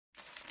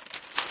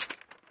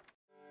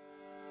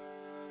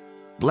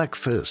Black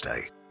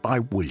Thursday by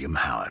William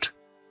Howard.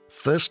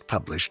 First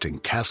published in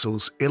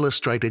Cassell's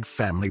Illustrated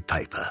Family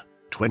Paper,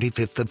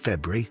 25th of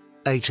February,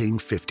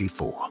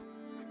 1854.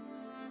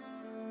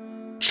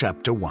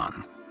 Chapter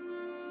 1.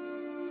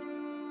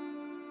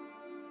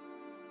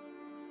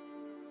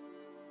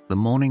 The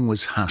morning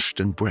was hushed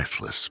and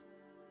breathless.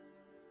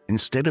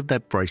 Instead of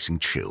that bracing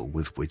chill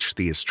with which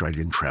the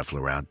Australian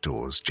traveller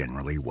outdoors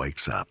generally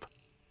wakes up,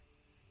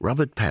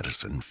 Robert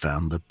Patterson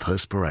found the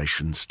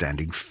perspiration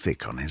standing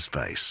thick on his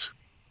face,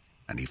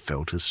 and he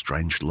felt a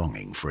strange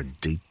longing for a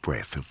deep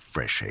breath of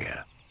fresh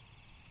air.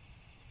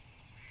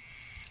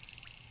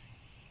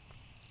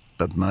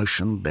 But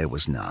motion there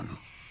was none,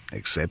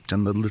 except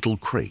in the little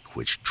creek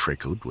which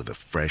trickled with a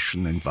fresh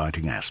and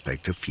inviting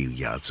aspect a few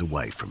yards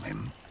away from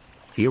him.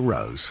 He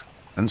arose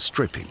and,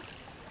 stripping,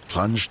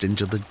 plunged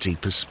into the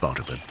deepest spot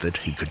of it that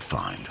he could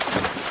find,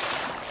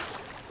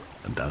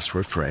 and thus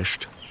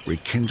refreshed,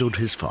 rekindled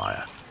his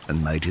fire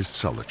and made his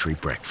solitary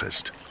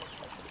breakfast.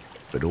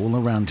 But all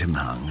around him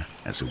hung,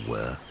 as it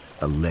were,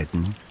 a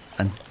leaden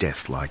and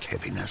death-like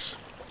heaviness.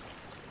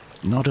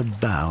 Not a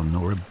bough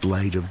nor a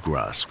blade of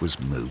grass was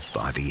moved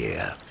by the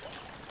air.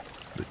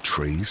 The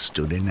trees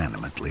stood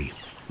inanimmately,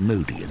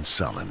 moody and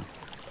sullen.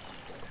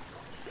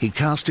 He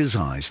cast his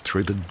eyes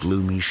through the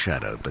gloomy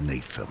shadow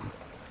beneath them,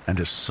 and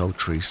a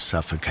sultry,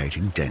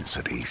 suffocating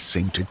density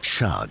seemed to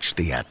charge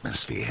the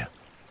atmosphere.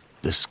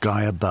 The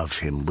sky above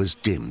him was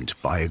dimmed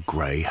by a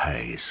grey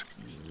haze.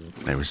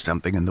 "There is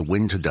something in the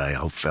wind today,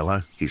 old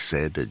fellow," he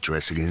said,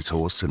 addressing his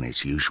horse in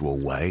his usual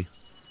way,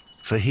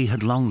 for he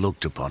had long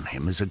looked upon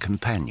him as a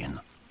companion,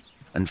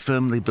 and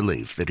firmly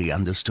believed that he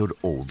understood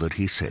all that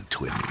he said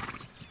to him.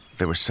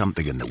 "There is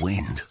something in the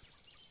wind.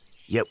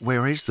 Yet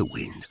where is the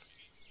wind?"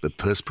 The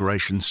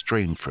perspiration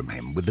streamed from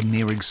him with the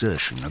mere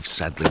exertion of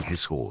saddling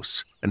his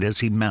horse, and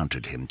as he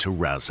mounted him to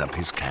rouse up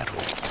his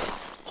cattle.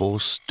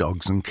 Horse,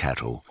 dogs, and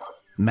cattle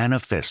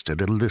manifested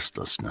a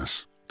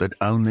listlessness that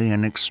only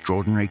an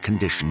extraordinary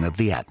condition of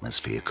the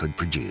atmosphere could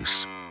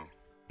produce.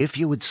 If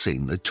you had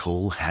seen the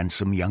tall,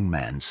 handsome young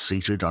man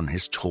seated on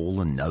his tall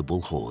and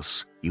noble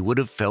horse, you would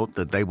have felt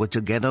that they were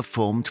together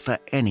formed for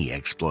any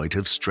exploit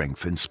of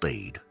strength and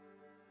speed.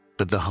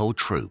 But the whole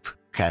troop,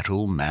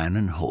 cattle, man,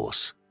 and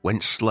horse,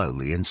 went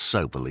slowly and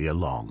soberly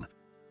along,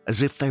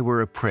 as if they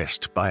were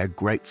oppressed by a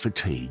great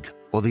fatigue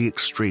or the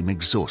extreme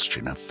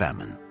exhaustion of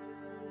famine.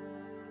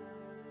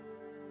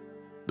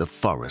 The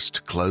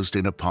forest closed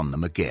in upon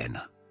them again,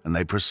 and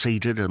they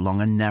proceeded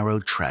along a narrow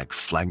track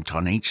flanked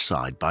on each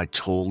side by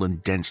tall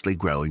and densely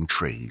growing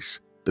trees,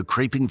 the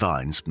creeping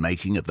vines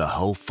making of the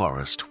whole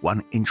forest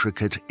one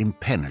intricate,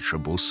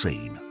 impenetrable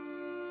scene.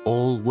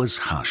 All was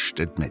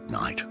hushed at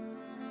midnight.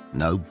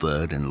 No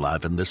bird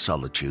enlivened the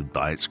solitude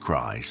by its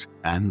cries,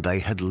 and they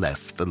had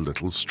left the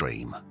little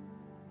stream.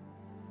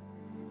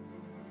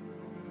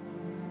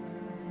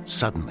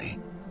 Suddenly,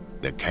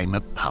 there came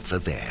a puff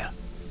of air,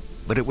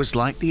 but it was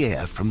like the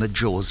air from the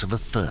jaws of a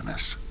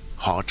furnace,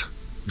 hot,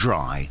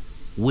 dry,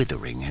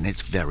 withering in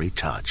its very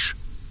touch.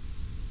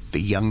 The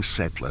young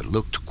settler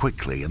looked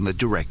quickly in the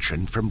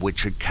direction from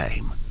which it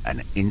came,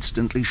 and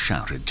instantly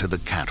shouted to the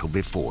cattle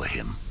before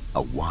him,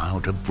 a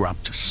wild,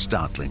 abrupt,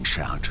 startling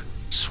shout,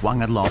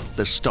 swung aloft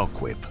the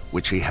stockwhip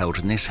which he held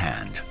in his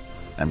hand,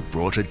 and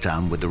brought it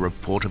down with the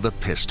report of a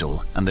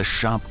pistol and the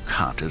sharp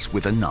cut as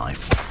with a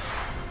knife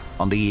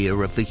on the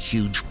ear of the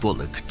huge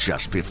bullock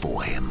just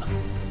before him.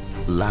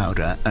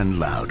 Louder and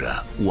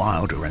louder,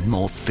 wilder and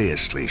more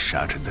fiercely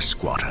shouted the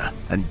squatter,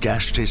 and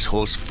dashed his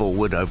horse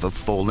forward over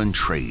fallen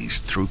trees,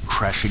 through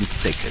crashing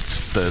thickets,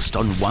 first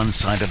on one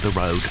side of the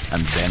road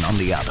and then on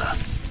the other.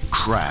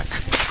 Crack,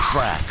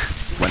 crack,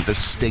 went the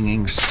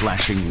stinging,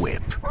 slashing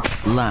whip.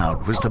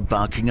 Loud was the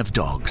barking of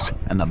dogs,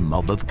 and the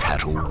mob of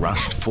cattle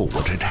rushed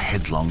forward at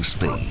headlong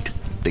speed.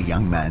 The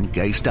young man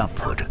gazed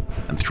upward,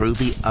 and through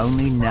the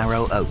only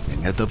narrow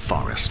opening of the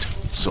forest,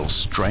 saw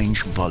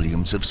strange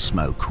volumes of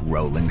smoke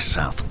rolling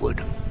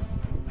southward.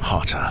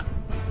 Hotter,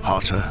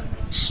 hotter,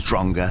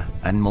 stronger,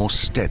 and more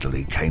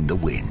steadily came the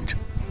wind.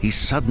 He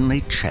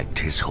suddenly checked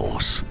his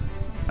horse,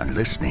 and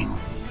listening,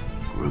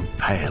 grew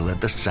pale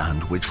at the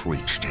sound which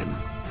reached him.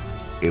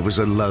 It was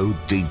a low,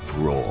 deep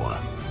roar,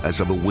 as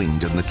of a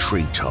wind in the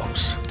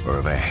treetops or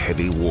of a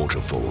heavy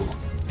waterfall,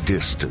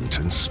 distant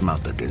and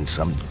smothered in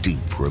some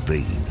deep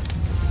ravine.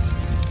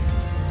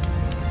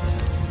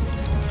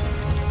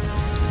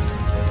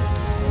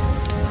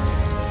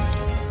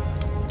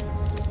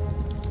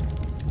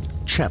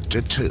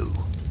 Chapter 2.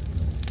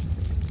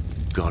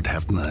 "God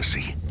have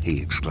mercy,"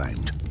 he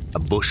exclaimed. "A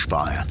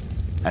bushfire,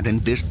 and in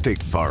this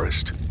thick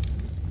forest."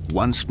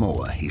 Once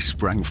more he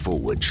sprang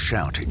forward,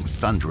 shouting,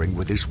 thundering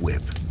with his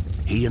whip.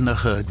 He and the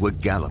herd were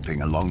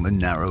galloping along the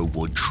narrow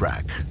wood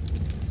track.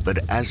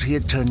 But as he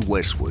had turned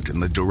westward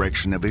in the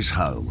direction of his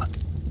home,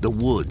 the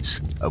woods,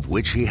 of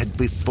which he had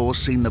before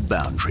seen the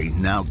boundary,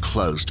 now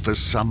closed for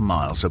some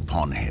miles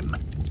upon him,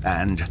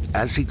 and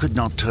as he could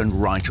not turn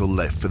right or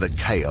left for the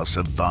chaos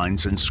of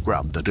vines and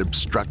scrub that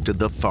obstructed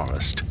the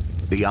forest,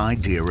 the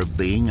idea of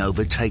being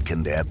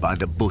overtaken there by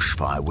the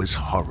bushfire was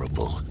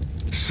horrible.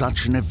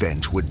 Such an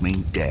event would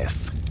mean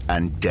death,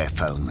 and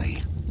death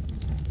only.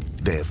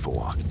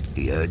 Therefore,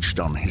 he urged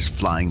on his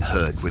flying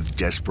herd with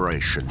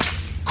desperation.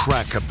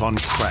 Crack upon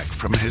crack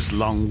from his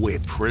long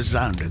whip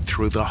resounded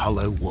through the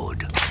hollow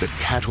wood. The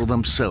cattle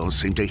themselves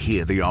seemed to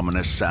hear the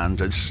ominous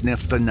sound and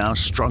sniff the now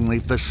strongly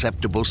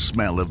perceptible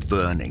smell of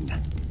burning.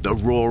 The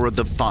roar of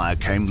the fire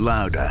came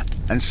louder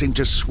and seemed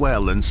to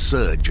swell and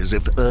surge as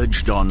if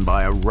urged on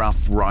by a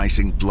rough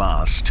rising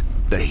blast.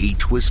 The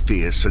heat was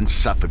fierce and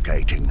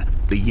suffocating.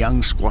 The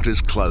young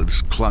squatter's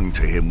clothes clung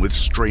to him with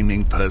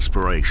streaming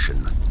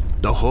perspiration.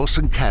 The horse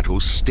and cattle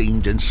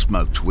steamed and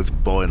smoked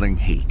with boiling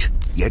heat.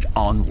 Yet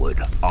onward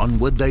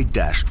they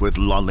dashed with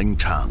lolling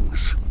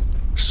tongues.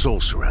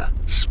 Sorcerer,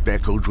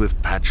 speckled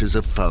with patches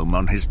of foam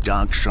on his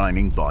dark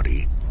shining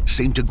body,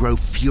 seemed to grow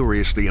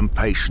furiously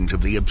impatient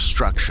of the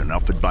obstruction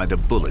offered by the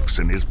bullocks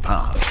in his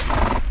path.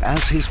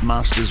 As his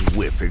master's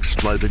whip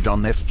exploded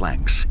on their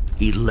flanks,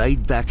 he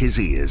laid back his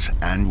ears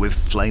and with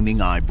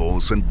flaming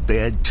eyeballs and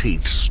bared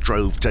teeth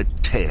strove to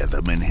tear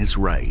them in his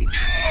rage.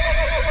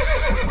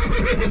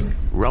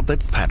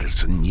 Robert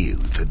Patterson knew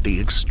that the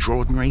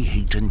extraordinary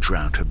heat and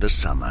drought of the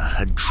summer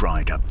had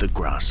dried up the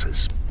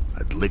grasses,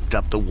 had licked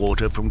up the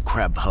water from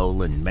Crab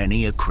Hole and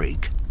many a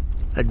creek,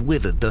 had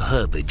withered the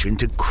herbage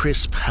into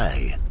crisp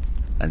hay,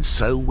 and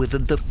so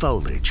withered the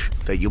foliage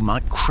that you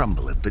might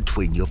crumble it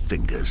between your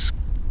fingers.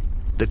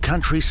 The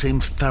country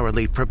seemed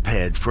thoroughly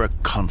prepared for a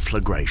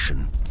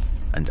conflagration,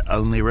 and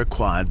only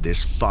required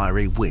this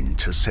fiery wind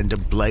to send a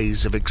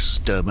blaze of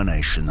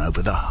extermination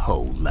over the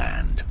whole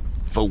land.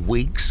 For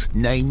weeks,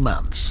 nay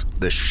months,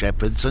 the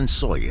shepherds and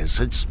sawyers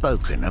had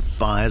spoken of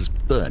fires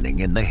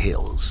burning in the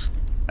hills,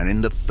 and in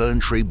the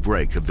fern-tree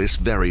brake of this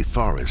very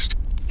forest,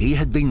 he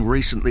had been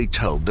recently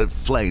told that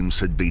flames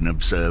had been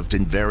observed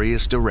in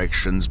various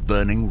directions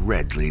burning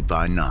redly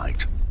by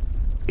night.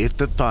 If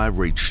the fire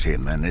reached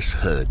him and his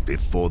herd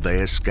before they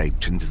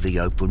escaped into the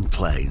open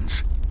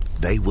plains,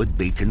 they would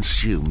be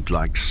consumed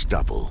like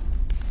stubble.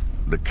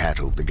 The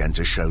cattle began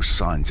to show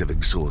signs of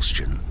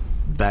exhaustion,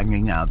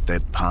 banging out their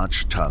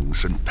parched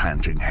tongues and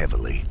panting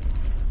heavily.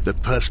 The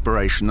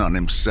perspiration on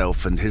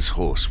himself and his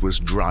horse was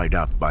dried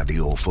up by the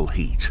awful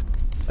heat,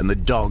 and the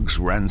dogs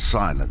ran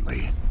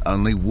silently,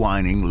 only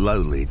whining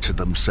lowly to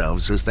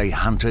themselves as they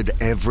hunted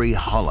every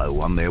hollow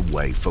on their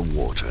way for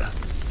water.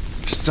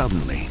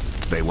 Suddenly,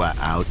 they were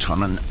out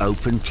on an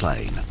open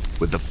plain,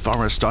 with the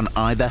forest on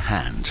either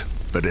hand,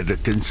 but at a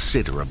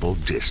considerable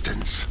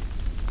distance.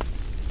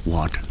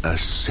 What a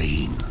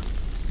scene!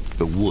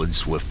 The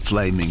woods were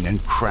flaming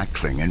and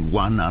crackling in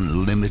one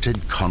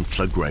unlimited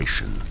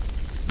conflagration.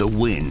 The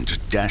wind,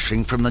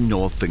 dashing from the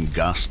north in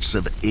gusts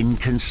of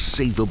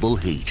inconceivable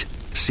heat,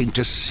 seemed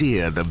to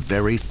sear the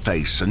very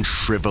face and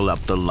shrivel up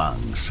the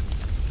lungs.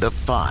 The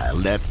fire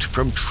leapt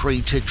from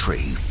tree to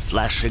tree,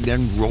 flashing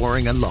and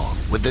roaring along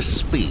with the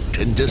speed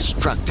and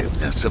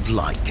destructiveness of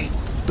lightning.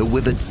 The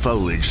withered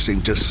foliage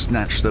seemed to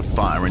snatch the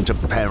fire and to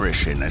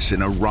perish in it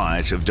in a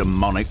riot of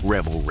demonic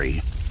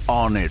revelry.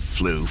 On it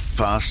flew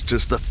fast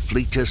as the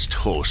fleetest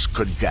horse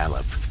could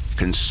gallop,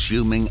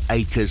 consuming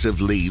acres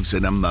of leaves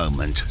in a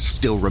moment,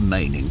 still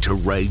remaining to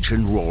rage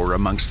and roar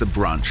amongst the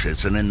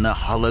branches and in the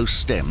hollow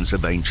stems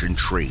of ancient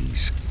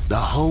trees. The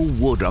whole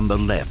wood on the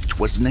left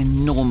was an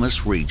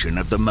enormous region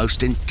of the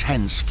most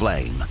intense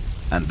flame,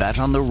 and that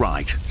on the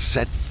right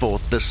set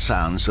forth the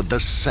sounds of the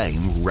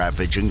same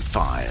ravaging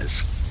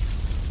fires.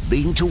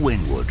 Being to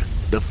windward,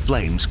 the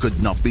flames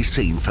could not be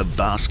seen for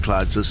vast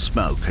clouds of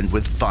smoke and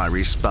with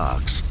fiery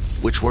sparks,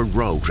 which were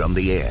rolled on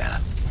the air.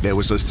 There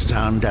was a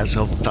sound as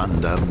of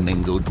thunder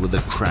mingled with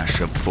the crash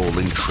of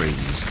falling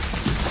trees,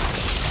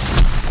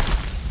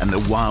 and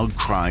the wild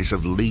cries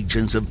of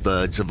legions of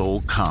birds of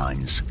all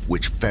kinds,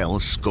 which fell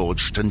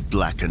scorched and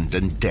blackened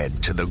and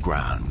dead to the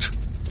ground.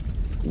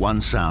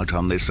 Once out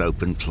on this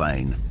open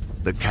plain,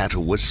 the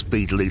cattle were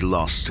speedily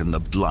lost in the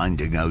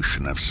blinding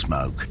ocean of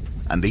smoke,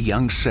 and the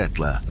young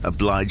settler,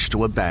 obliged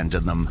to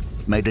abandon them,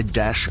 made a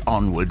dash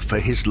onward for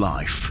his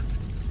life.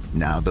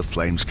 Now the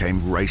flames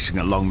came racing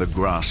along the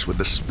grass with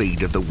the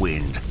speed of the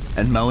wind,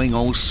 and mowing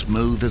all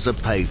smooth as a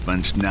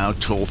pavement, now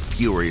tore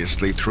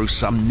furiously through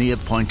some near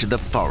point of the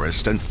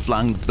forest and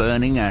flung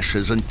burning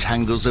ashes and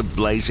tangles of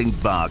blazing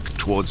bark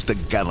towards the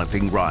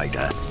galloping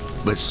rider.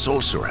 But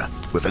Sorcerer,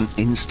 with an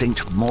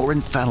instinct more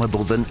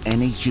infallible than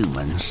any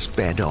human,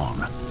 sped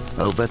on,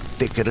 over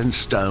thicket and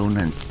stone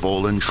and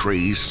fallen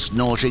trees,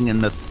 snorting in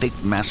the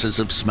thick masses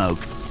of smoke,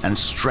 and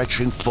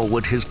stretching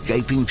forward his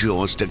gaping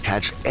jaws to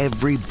catch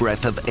every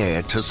breath of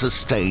air to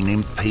sustain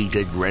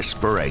impeded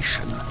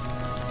respiration.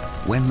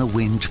 When the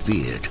wind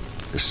veered,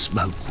 the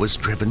smoke was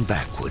driven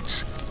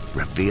backwards,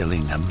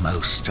 revealing a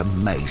most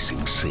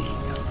amazing scene.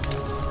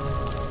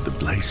 The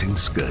blazing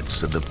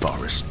skirts of the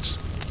forests,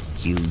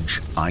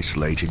 huge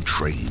isolated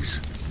trees,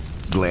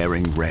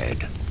 glaring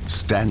red,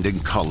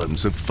 standing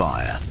columns of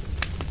fire.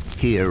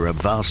 Here a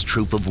vast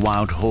troop of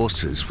wild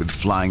horses with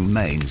flying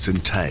manes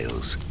and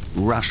tails,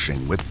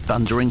 rushing with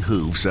thundering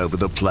hooves over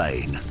the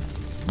plain.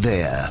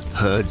 There,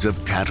 herds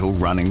of cattle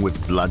running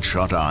with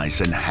bloodshot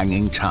eyes and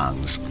hanging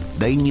tongues,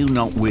 they knew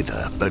not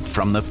whither but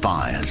from the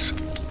fires.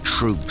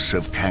 Troops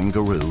of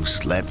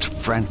kangaroos leapt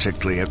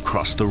frantically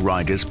across the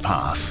rider's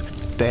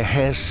path, their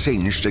hair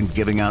singed and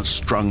giving out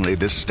strongly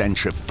the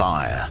stench of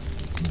fire.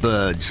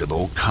 Birds of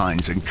all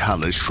kinds and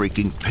colours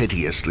shrieking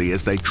piteously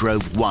as they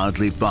drove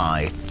wildly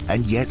by,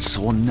 and yet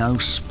saw no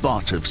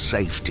spot of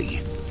safety.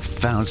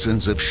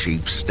 Thousands of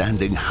sheep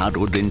standing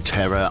huddled in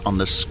terror on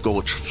the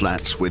scorched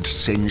flats with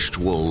singed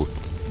wool,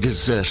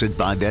 deserted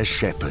by their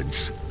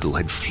shepherds who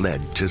had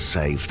fled to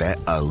save their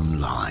own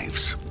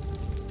lives.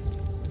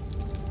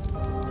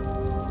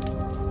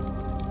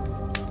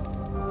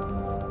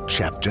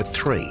 Chapter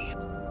 3.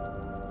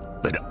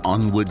 But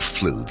onward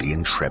flew the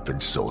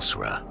intrepid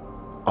sorcerer.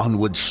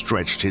 Onward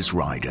stretched his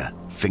rider,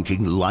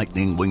 thinking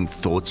lightning-winged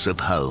thoughts of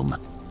home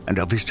and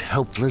of his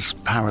helpless,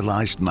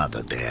 paralyzed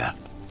mother there.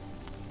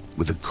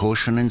 With a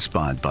caution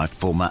inspired by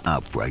former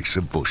outbreaks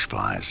of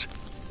bushfires,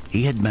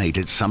 he had made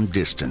at some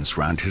distance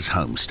round his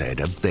homestead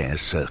a bare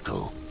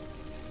circle.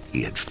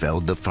 He had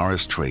felled the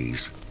forest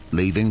trees,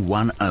 leaving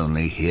one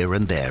only here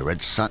and there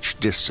at such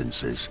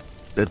distances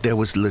that there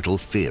was little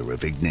fear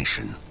of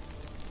ignition.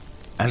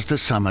 As the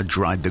summer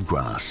dried the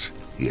grass,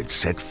 he had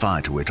set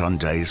fire to it on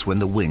days when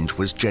the wind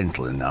was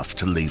gentle enough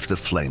to leave the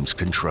flames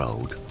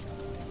controlled.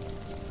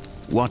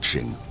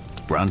 Watching,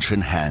 branch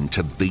in hand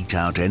to beat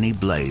out any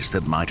blaze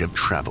that might have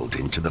travelled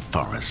into the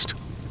forest.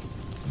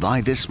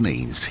 By this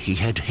means, he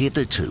had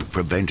hitherto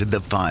prevented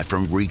the fire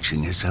from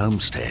reaching his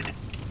homestead,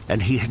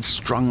 and he had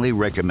strongly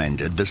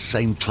recommended the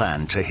same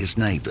plan to his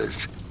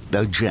neighbours,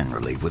 though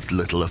generally with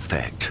little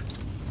effect.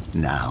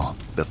 Now,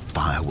 the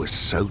fire was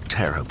so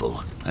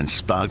terrible, and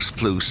sparks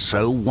flew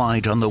so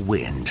wide on the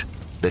wind,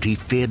 that he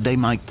feared they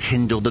might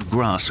kindle the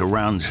grass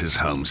around his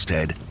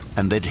homestead,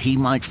 and that he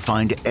might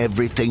find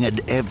everything and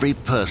every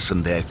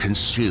person there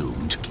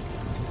consumed.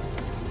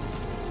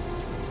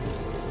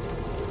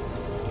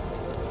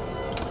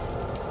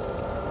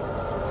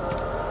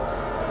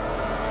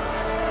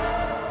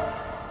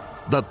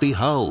 But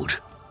behold,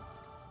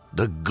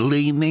 the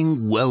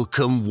gleaming,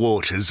 welcome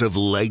waters of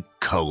Lake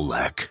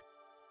Colac.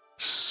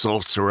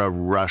 Sorcerer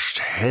rushed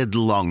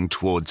headlong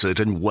towards it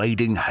and,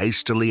 wading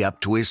hastily up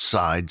to his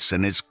sides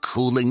in its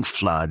cooling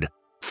flood,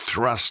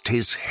 thrust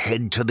his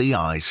head to the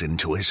eyes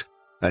into it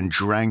and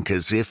drank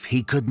as if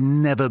he could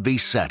never be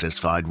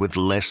satisfied with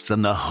less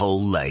than the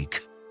whole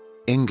lake.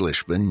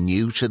 Englishmen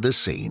new to the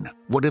scene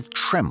would have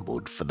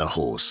trembled for the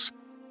horse,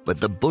 but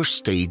the bush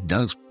steed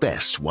knows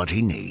best what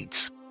he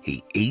needs.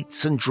 He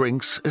eats and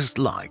drinks as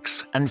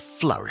likes and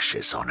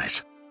flourishes on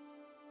it.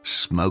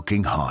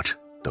 Smoking hot,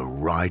 the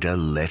rider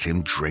let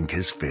him drink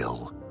his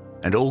fill,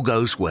 and all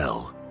goes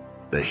well.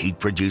 The heat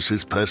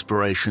produces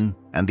perspiration,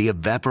 and the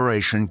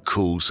evaporation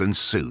cools and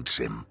soothes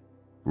him.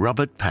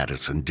 Robert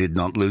Patterson did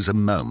not lose a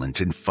moment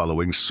in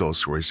following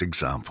Sorcerer's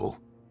example.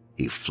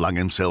 He flung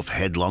himself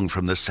headlong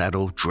from the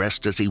saddle,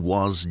 dressed as he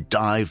was,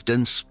 dived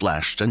and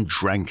splashed and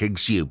drank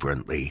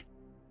exuberantly.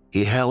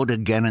 He held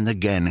again and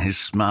again his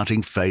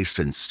smarting face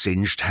and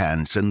singed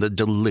hands in the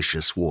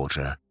delicious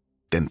water,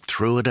 then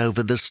threw it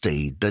over the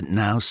steed that,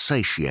 now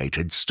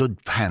satiated,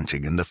 stood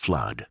panting in the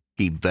flood.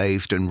 He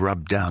bathed and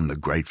rubbed down the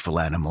grateful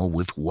animal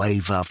with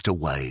wave after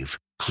wave,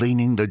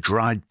 cleaning the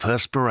dried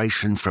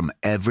perspiration from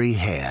every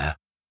hair,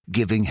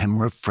 giving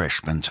him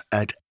refreshment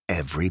at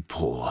every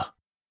pore.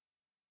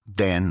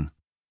 Then,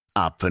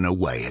 up and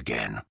away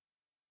again.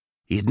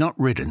 He had not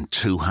ridden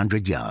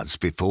 200 yards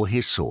before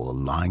he saw,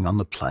 lying on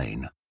the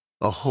plain,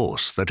 a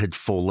horse that had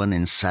fallen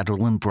in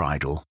saddle and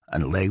bridle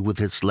and lay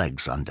with its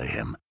legs under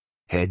him,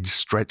 head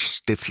stretched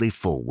stiffly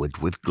forward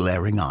with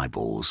glaring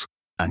eyeballs,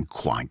 and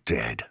quite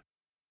dead.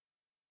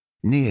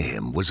 Near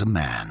him was a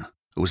man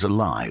who was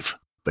alive,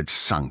 but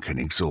sunk in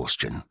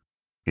exhaustion.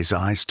 His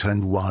eyes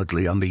turned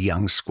wildly on the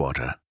young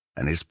squatter,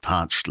 and his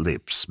parched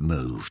lips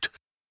moved,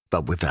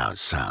 but without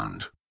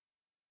sound.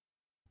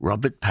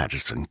 Robert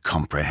Patterson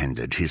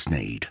comprehended his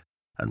need,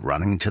 and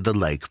running to the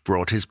lake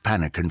brought his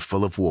pannikin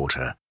full of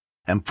water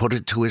and put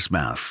it to his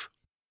mouth.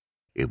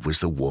 It was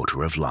the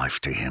water of life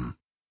to him.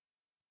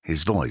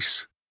 His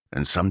voice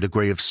and some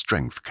degree of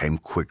strength came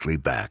quickly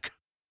back.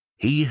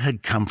 He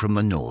had come from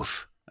the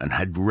north and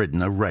had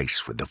ridden a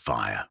race with the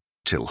fire,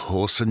 till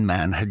horse and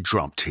man had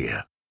dropped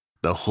here,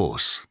 the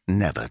horse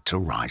never to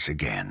rise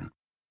again.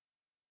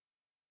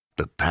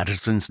 But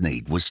Patterson's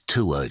need was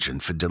too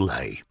urgent for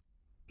delay.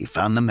 He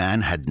found the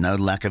man had no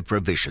lack of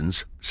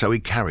provisions, so he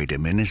carried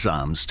him in his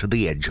arms to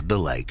the edge of the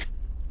lake,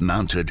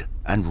 mounted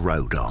and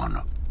rode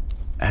on.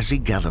 As he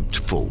galloped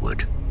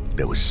forward,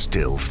 there was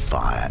still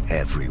fire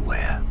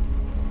everywhere.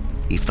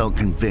 He felt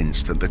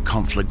convinced that the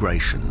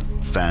conflagration,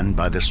 fanned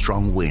by the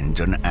strong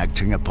wind and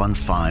acting upon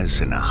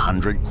fires in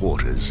 100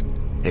 quarters,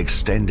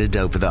 extended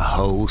over the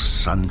whole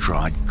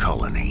sun-dried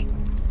colony.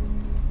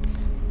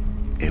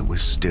 It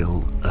was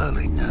still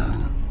early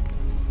noon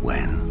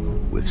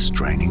when, with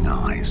straining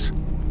eyes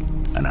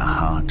and a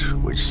heart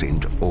which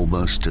seemed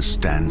almost to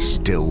stand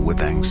still with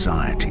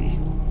anxiety,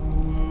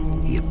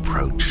 he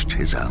approached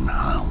his own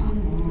home.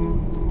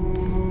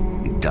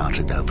 He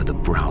darted over the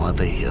brow of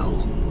a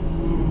hill,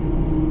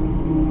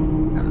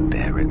 and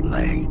there it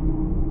lay,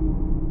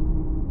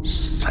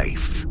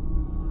 safe,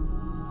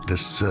 the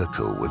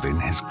circle within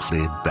his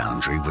cleared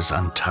boundary was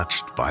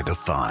untouched by the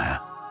fire.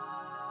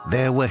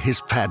 There were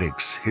his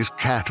paddocks, his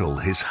cattle,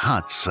 his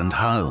huts and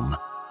home.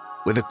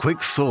 With a quick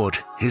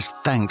thought, his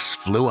thanks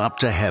flew up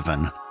to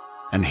heaven,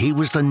 and he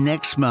was the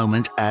next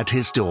moment at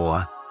his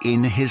door,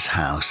 in his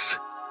house,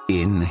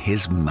 in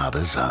his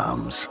mother's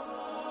arms.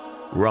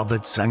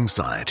 Robert's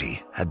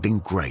anxiety had been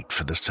great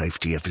for the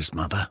safety of his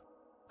mother.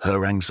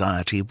 Her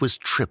anxiety was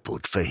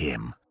tripled for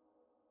him.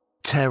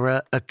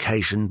 Terror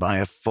occasioned by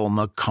a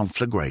former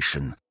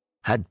conflagration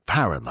had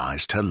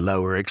paralyzed her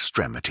lower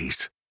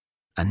extremities,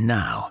 and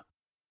now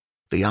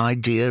the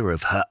idea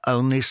of her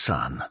only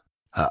son,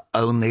 her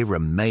only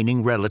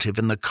remaining relative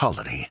in the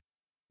colony,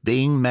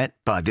 being met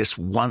by this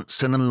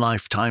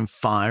once-in-a-lifetime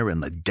fire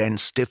in the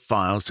dense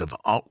defiles of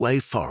Otway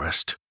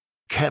Forest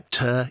kept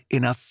her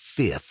in a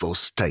fearful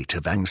state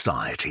of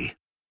anxiety.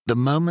 The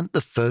moment the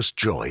first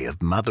joy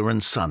of mother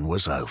and son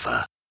was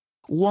over,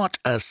 what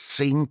a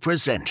scene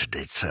presented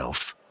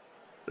itself.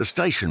 The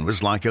station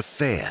was like a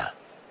fair.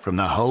 From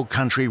the whole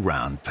country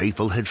round,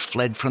 people had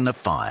fled from the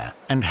fire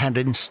and had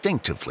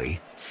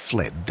instinctively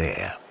fled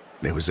there.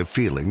 There was a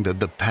feeling that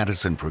the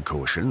Patterson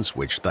precautions,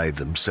 which they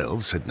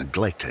themselves had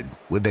neglected,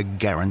 were their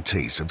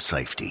guarantees of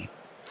safety.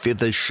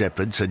 Thither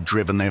shepherds had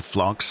driven their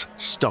flocks,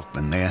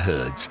 stockmen their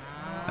herds,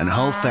 and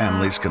whole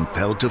families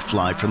compelled to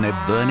fly from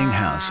their burning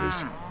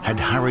houses had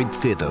hurried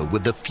thither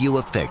with the few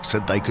effects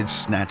that they could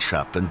snatch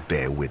up and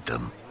bear with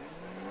them.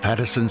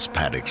 Patterson's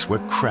paddocks were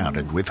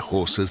crowded with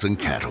horses and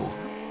cattle.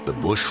 The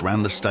bush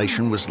round the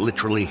station was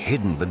literally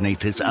hidden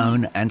beneath his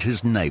own and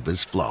his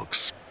neighbours'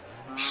 flocks.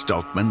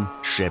 Stockmen,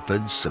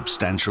 shepherds,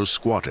 substantial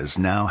squatters,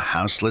 now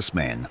houseless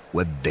men,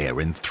 were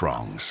there in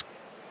throngs.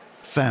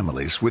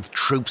 Families with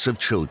troops of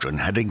children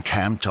had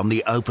encamped on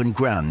the open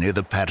ground near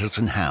the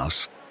Patterson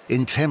house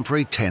in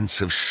temporary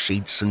tents of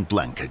sheets and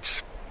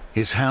blankets.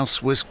 His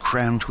house was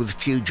crammed with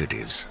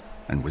fugitives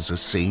and was a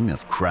scene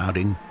of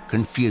crowding,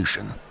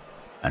 confusion,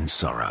 and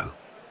sorrow.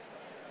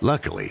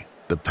 Luckily,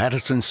 the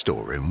Patterson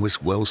storeroom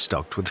was well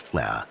stocked with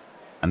flour,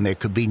 and there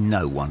could be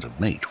no want of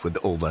meat with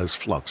all those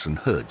flocks and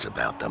herds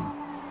about them.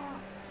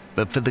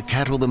 But for the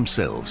cattle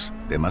themselves,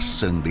 there must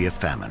soon be a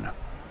famine,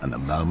 and the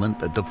moment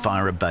that the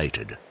fire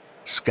abated,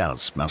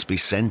 scouts must be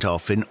sent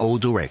off in all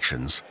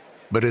directions,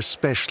 but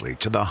especially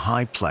to the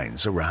high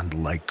plains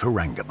around Lake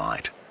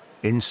Corangamite,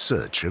 in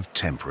search of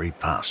temporary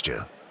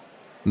pasture.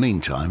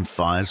 Meantime,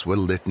 fires were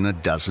lit in a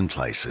dozen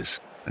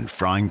places, and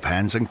frying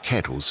pans and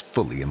kettles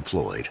fully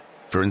employed.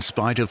 For in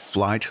spite of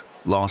flight,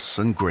 loss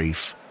and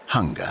grief,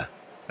 hunger,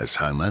 as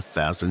Homer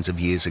thousands of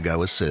years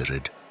ago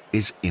asserted,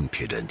 is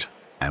impudent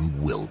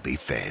and will be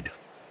fed.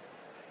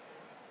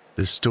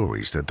 The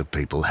stories that the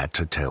people had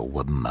to tell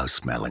were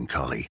most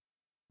melancholy.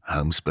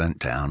 Homes burnt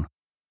down,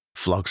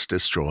 flocks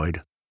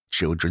destroyed,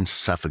 children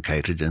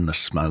suffocated in the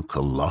smoke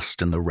or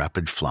lost in the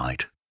rapid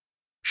flight,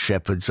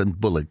 shepherds and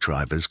bullock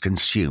drivers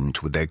consumed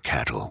with their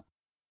cattle.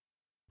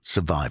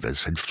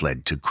 Survivors had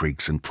fled to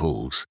creeks and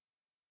pools,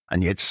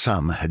 and yet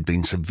some had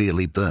been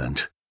severely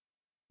burnt,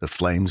 the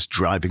flames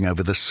driving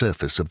over the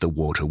surface of the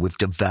water with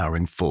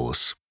devouring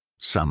force.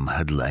 Some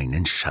had lain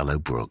in shallow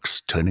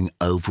brooks, turning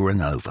over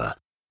and over,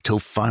 till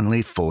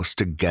finally forced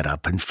to get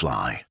up and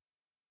fly.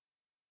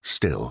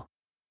 Still,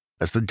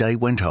 as the day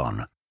went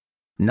on,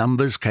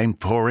 numbers came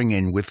pouring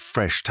in with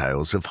fresh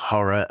tales of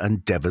horror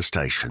and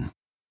devastation.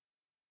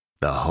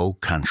 The whole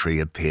country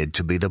appeared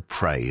to be the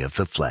prey of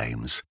the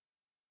flames,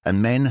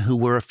 and men who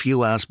were a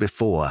few hours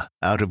before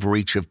out of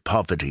reach of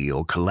poverty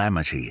or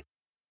calamity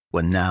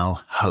were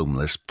now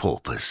homeless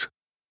paupers.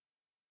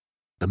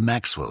 "The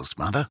Maxwells,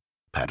 Mother?"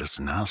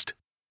 Patterson asked.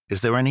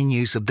 "Is there any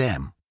news of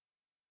them?"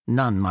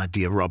 "None, my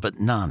dear Robert,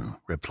 none,"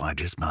 replied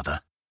his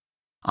mother.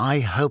 "I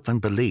hope and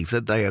believe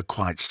that they are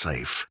quite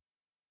safe.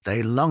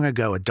 They long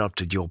ago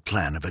adopted your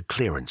plan of a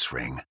clearance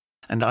ring,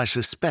 and I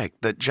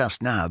suspect that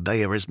just now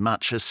they are as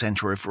much a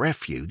centre of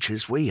refuge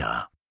as we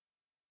are."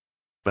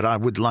 "But I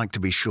would like to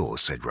be sure,"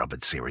 said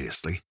Robert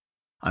seriously.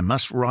 "I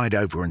must ride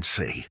over and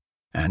see."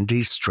 And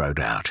he strode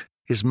out,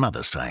 his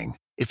mother saying,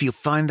 "If you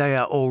find they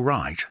are all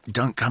right,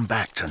 don't come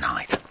back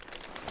tonight."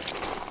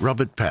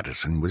 Robert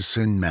Patterson was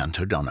soon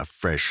mounted on a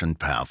fresh and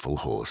powerful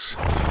horse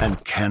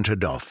and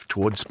cantered off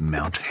towards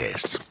Mount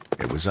Hess.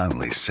 It was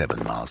only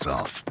 7 miles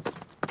off.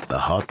 The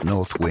hot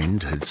north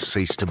wind had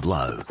ceased to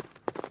blow.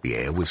 The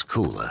air was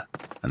cooler,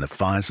 and the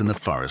fires in the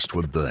forest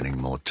were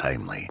burning more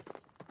tamely.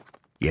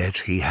 Yet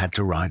he had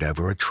to ride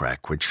over a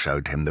track which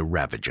showed him the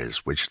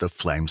ravages which the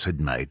flames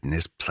had made in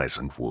his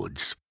pleasant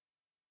woods.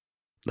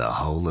 The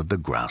whole of the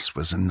grass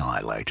was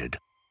annihilated.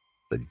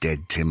 The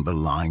dead timber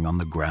lying on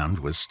the ground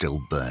was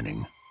still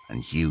burning,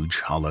 and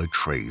huge hollow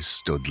trees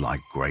stood like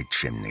great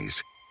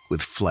chimneys,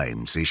 with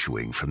flames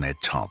issuing from their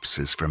tops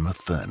as from a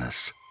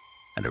furnace,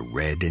 and a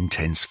red,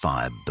 intense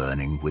fire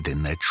burning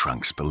within their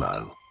trunks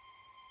below.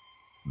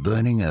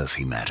 Burning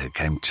earthy matter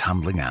came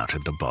tumbling out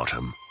at the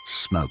bottom,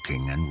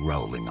 smoking and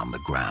rolling on the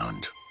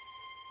ground.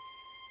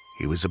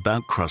 He was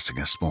about crossing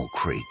a small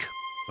creek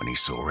when he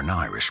saw an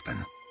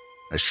Irishman,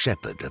 a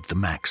shepherd of the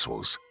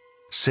Maxwells,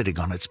 sitting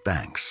on its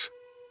banks.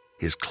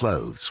 His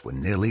clothes were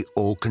nearly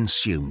all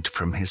consumed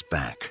from his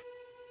back.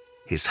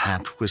 His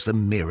hat was the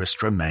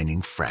merest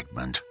remaining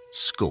fragment,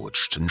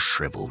 scorched and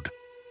shriveled.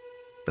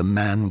 The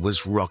man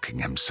was rocking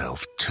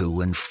himself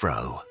to and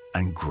fro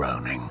and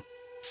groaning.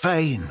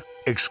 "Fane!"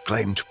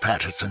 exclaimed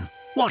Patterson.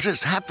 "What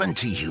has happened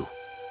to you?"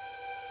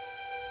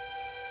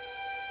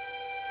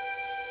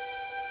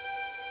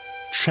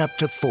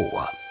 Chapter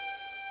 4.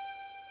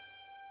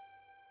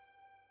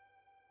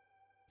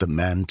 The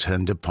man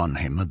turned upon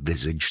him a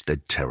visage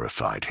that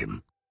terrified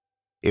him.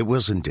 It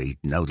was indeed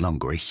no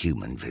longer a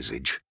human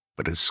visage,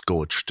 but a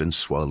scorched and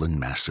swollen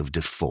mass of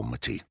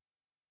deformity.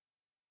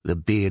 The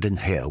beard and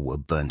hair were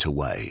burnt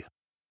away.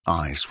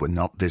 Eyes were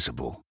not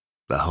visible,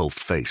 the whole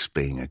face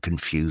being a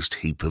confused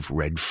heap of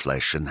red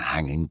flesh and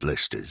hanging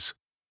blisters.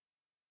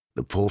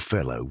 The poor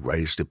fellow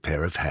raised a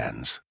pair of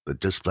hands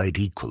that displayed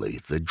equally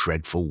the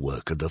dreadful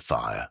work of the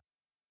fire.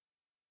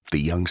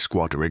 The young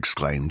squatter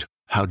exclaimed,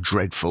 "How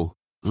dreadful!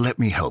 Let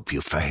me help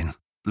you, Fane.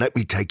 Let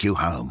me take you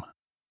home."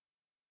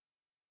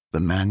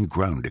 The man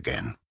groaned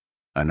again,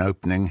 and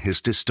opening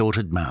his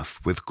distorted mouth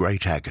with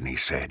great agony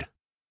said,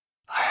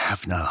 "I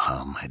have no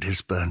home. It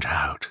is burnt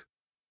out.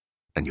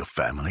 And your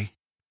family?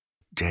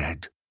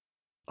 Dead.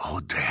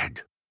 All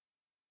dead."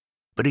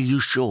 "But are you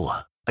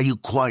sure? Are you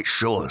quite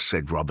sure?"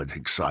 said Robert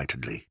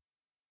excitedly.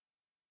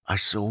 "I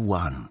saw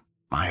one,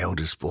 my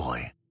eldest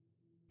boy.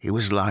 He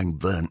was lying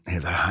burnt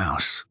near the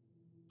house.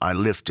 I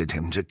lifted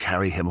him to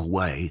carry him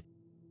away,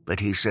 but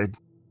he said,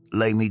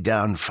 'Lay me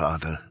down,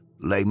 father,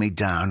 lay me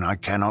down, I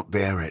cannot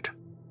bear it.'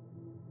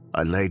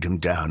 I laid him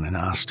down and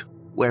asked,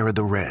 'Where are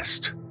the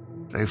rest?'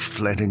 'They've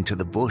fled into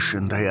the bush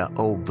and they are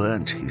all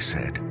burnt,' he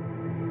said.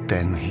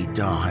 Then he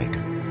died."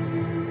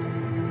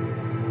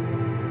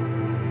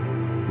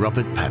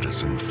 Robert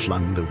Patterson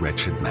flung the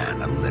wretched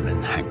man a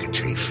linen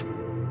handkerchief,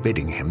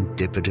 bidding him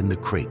dip it in the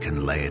creek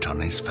and lay it on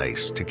his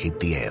face to keep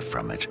the air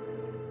from it,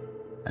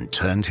 and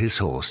turned his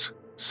horse,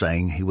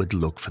 saying he would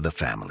look for the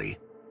family.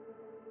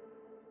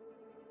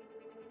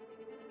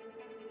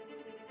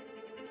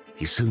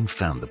 He soon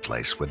found the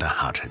place where the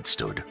hut had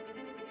stood.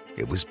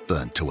 It was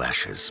burnt to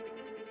ashes.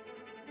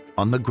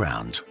 On the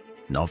ground,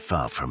 not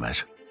far from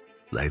it,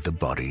 lay the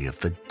body of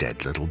the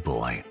dead little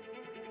boy.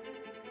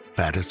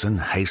 Patterson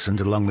hastened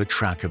along the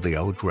track of the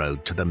old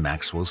road to the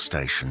Maxwell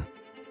station,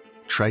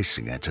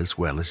 tracing it as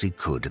well as he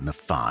could in the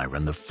fire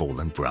and the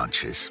fallen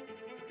branches.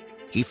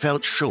 He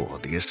felt sure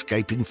the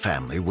escaping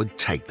family would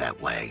take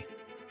that way.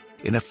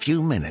 In a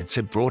few minutes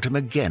it brought him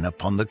again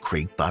upon the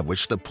creek by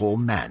which the poor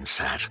man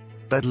sat,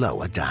 but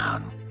lower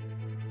down.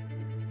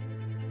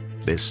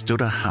 There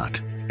stood a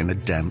hut in a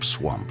damp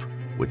swamp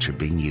which had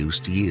been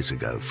used years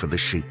ago for the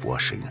sheep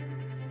washing,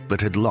 but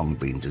had long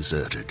been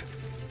deserted.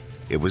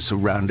 It was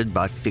surrounded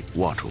by thick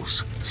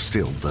wattles,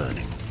 still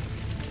burning.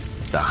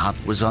 The hut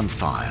was on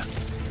fire,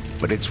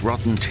 but its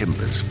rotten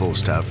timbers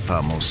forced out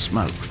far more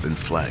smoke than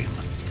flame.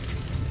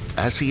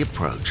 As he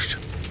approached,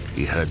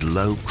 he heard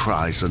low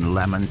cries and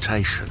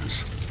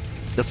lamentations.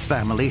 "The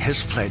family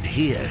has fled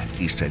here,"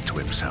 he said to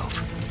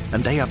himself,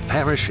 "and they are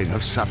perishing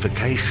of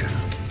suffocation."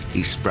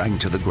 He sprang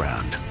to the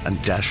ground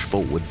and dashed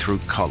forward through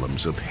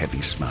columns of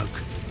heavy smoke.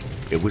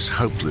 It was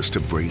hopeless to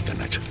breathe in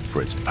it,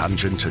 for its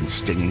pungent and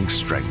stinging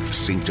strength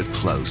seemed to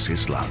close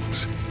his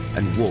lungs,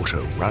 and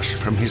water rushed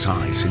from his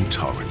eyes in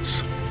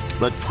torrents.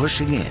 But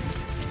pushing in,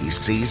 he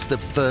seized the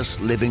first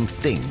living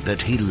thing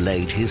that he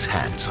laid his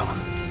hands on,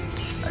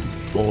 and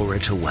bore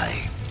it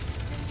away.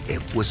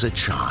 It was a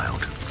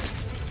child.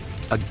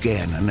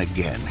 Again and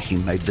again he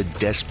made the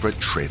desperate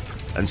trip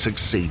and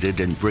succeeded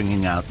in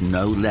bringing out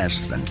no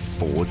less than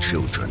 4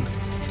 children,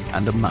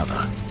 and a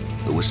mother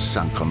who was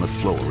sunk on the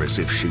floor as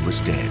if she was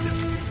dead.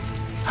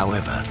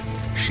 However,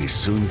 she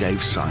soon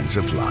gave signs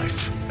of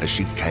life as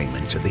she came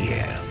into the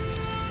air.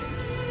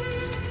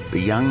 The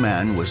young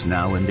man was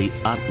now in the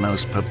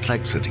utmost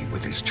perplexity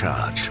with his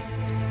charge.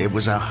 It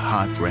was a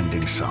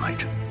heart-rending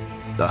sight.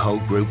 The whole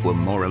group were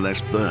more or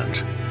less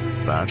burnt,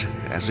 but,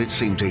 as it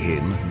seemed to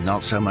him,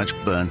 not so much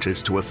burnt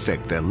as to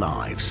affect their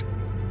lives.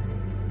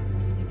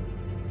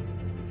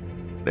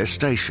 Their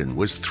station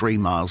was 3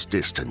 miles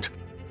distant,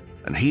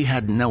 and he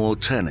had no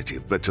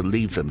alternative but to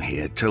leave them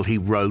here till he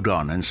rode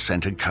on and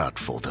sent a cart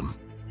for them.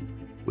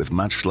 With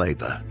much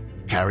labor,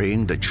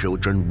 carrying the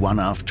children one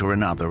after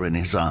another in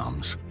his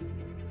arms,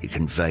 he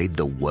conveyed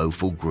the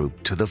woeful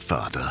group to the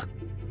father.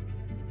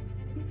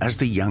 As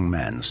the young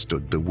man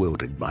stood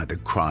bewildered by the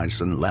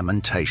cries and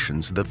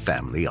lamentations of the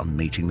family on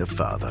meeting the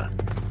father,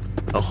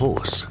 a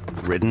horse,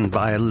 ridden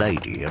by a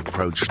lady,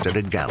 approached at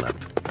a gallop.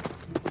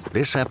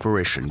 This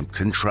apparition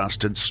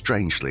contrasted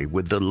strangely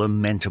with the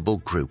lamentable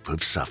group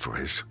of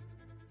sufferers.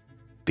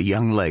 The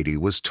young lady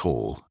was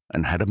tall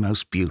and had a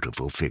most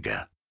beautiful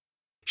figure.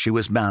 She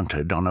was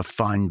mounted on a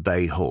fine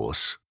bay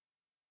horse.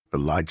 The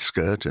light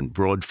skirt and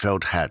broad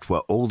felt hat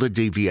were all the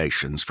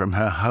deviations from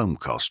her home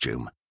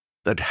costume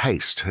that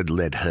haste had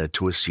led her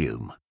to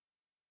assume.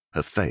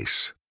 Her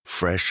face,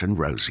 fresh and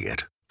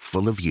roseate,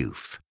 full of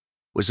youth,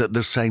 was at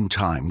the same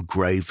time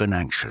grave and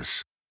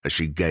anxious, as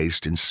she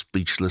gazed in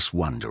speechless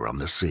wonder on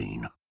the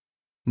scene.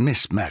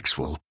 "Miss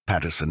Maxwell,"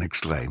 Patterson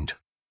exclaimed.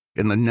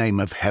 "In the name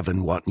of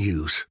heaven, what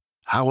news?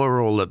 How are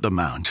all at the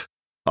Mount?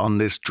 On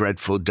this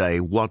dreadful day,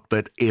 what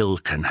but ill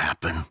can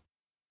happen?"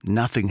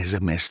 "Nothing is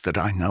amiss that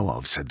I know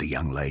of," said the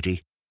young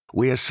lady.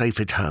 "We are safe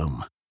at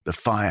home. The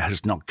fire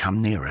has not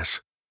come near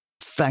us."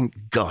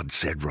 "Thank God,"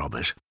 said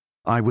Robert.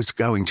 "I was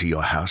going to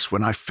your house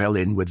when I fell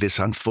in with this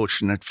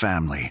unfortunate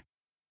family.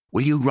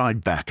 Will you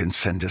ride back and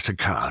send us a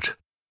cart?"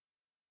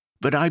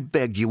 "But I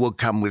beg you will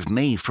come with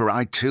me, for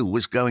I too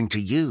was going to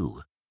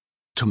you."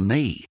 "To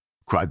me?"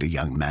 cried the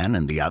young man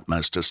in the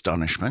utmost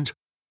astonishment.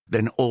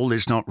 "Then all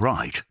is not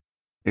right.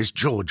 Is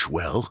George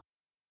well?"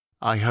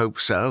 "I hope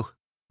so,"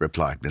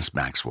 replied Miss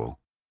Maxwell.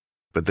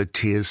 But the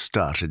tears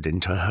started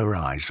into her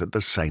eyes at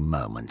the same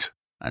moment,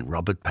 and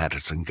Robert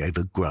Patterson gave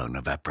a groan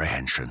of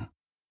apprehension.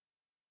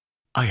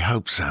 "I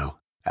hope so,"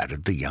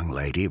 added the young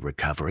lady,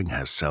 recovering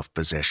her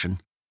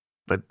self-possession.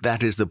 "But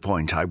that is the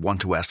point I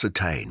want to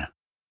ascertain.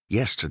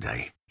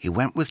 Yesterday, he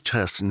went with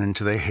Turson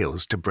into the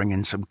hills to bring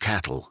in some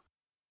cattle,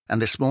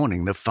 and this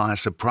morning the fire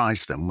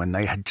surprised them when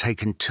they had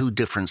taken 2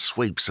 different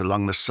sweeps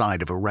along the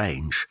side of a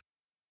range.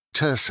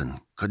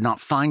 Turson could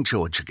not find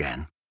George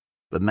again,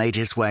 but made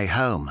his way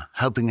home,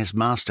 hoping his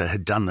master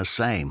had done the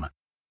same.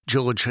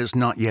 George has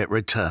not yet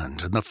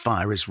returned, and the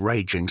fire is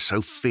raging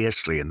so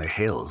fiercely in the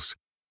hills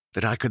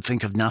that I could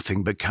think of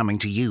nothing but coming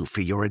to you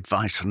for your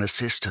advice and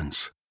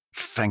assistance."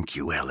 "Thank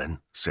you,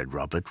 Ellen," said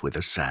Robert with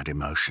a sad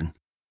emotion.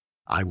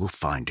 "I will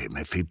find him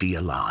if he be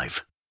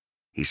alive."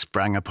 He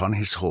sprang upon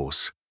his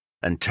horse,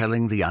 and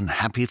telling the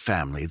unhappy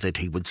family that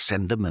he would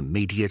send them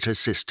immediate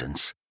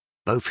assistance,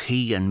 both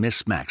he and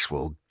Miss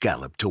Maxwell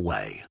galloped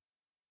away.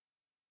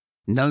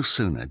 No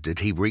sooner did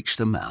he reach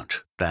the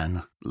Mount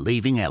than,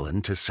 leaving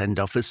Ellen to send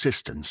off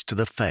assistance to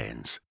the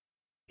Fairns,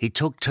 he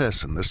took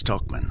Turson the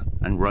stockman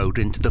and rode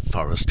into the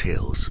forest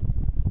hills.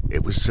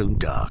 It was soon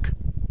dark,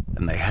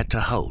 and they had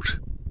to halt,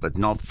 but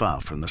not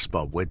far from the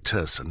spot where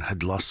Turson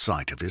had lost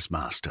sight of his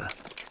master.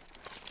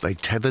 They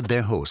tethered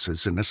their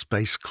horses in a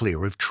space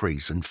clear of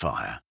trees and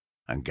fire,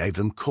 and gave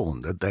them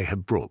corn that they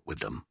had brought with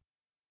them.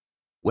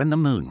 When the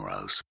moon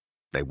rose,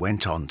 they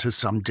went on to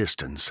some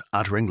distance,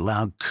 uttering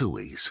loud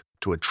cooeys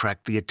to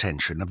attract the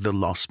attention of the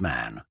lost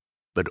man,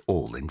 but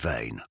all in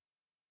vain.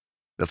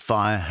 The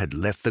fire had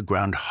left the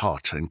ground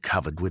hot and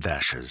covered with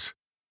ashes,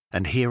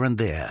 and here and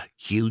there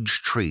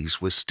huge trees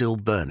were still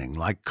burning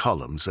like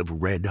columns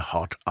of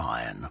red-hot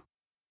iron.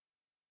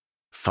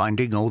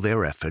 Finding all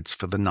their efforts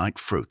for the night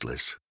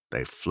fruitless,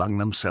 they flung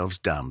themselves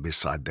down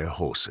beside their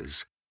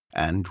horses,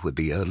 and with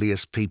the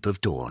earliest peep of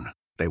dawn,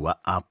 they were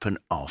up and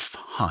off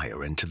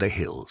higher into the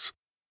hills.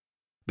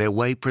 Their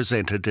way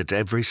presented at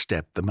every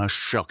step the most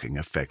shocking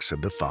effects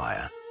of the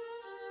fire.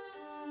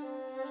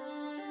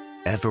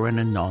 Ever and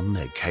anon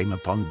they came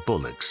upon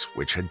bullocks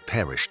which had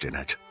perished in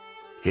it.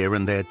 Here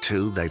and there,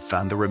 too, they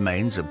found the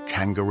remains of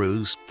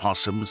kangaroos,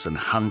 possums, and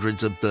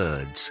hundreds of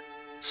birds,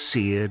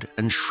 seared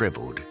and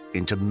shriveled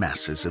into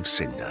masses of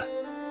cinder.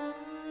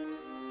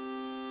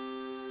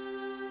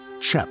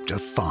 Chapter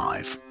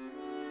 5.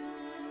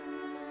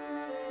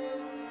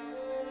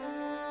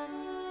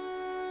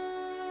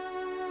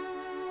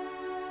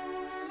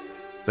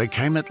 They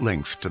came at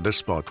length to the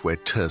spot where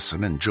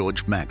Turson and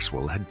George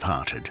Maxwell had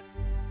parted,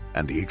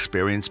 and the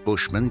experienced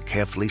bushman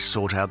carefully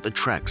sought out the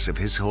tracks of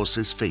his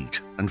horse's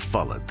feet and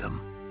followed them.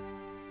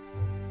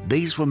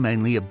 These were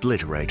mainly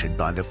obliterated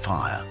by the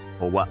fire,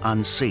 or were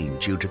unseen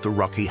due to the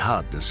rocky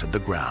hardness of the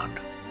ground.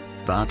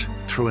 But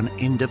through an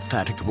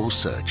indefatigable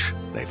search,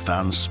 they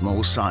found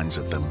small signs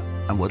of them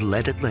and were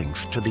led at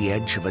length to the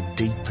edge of a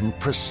deep and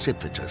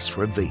precipitous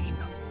ravine.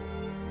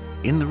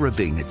 In the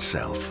ravine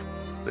itself,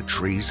 the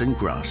trees and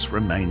grass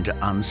remained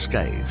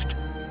unscathed,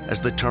 as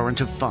the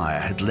torrent of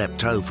fire had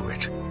leapt over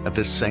it, at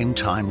the same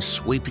time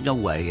sweeping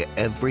away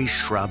every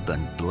shrub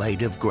and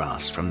blade of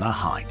grass from the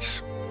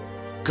heights.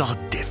 "God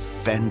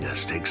defend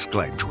us!"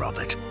 exclaimed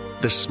Robert.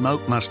 "The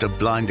smoke must have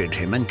blinded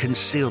him and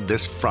concealed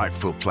this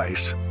frightful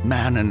place.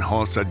 Man and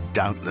horse are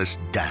doubtless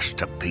dashed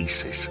to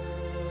pieces."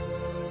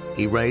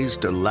 He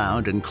raised a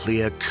loud and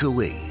clear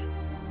cooee,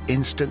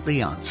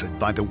 instantly answered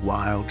by the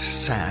wild,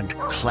 sad,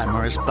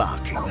 clamorous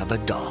barking of a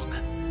dog,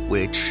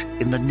 which,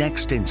 in the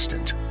next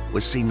instant,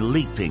 was seen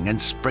leaping and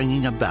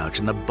springing about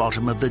in the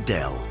bottom of the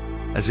dell,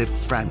 as if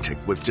frantic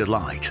with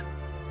delight.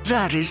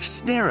 "That is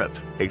Snirrup!"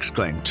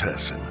 exclaimed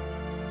Turson,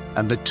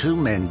 and the 2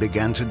 men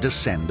began to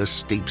descend the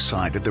steep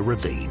side of the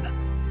ravine.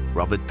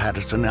 Robert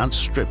Patterson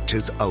outstripped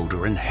his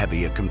older and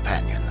heavier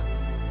companion.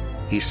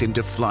 He seemed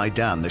to fly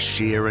down the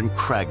sheer and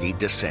craggy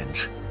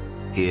descent.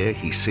 Here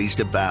he seized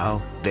a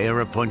bough,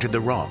 there a point of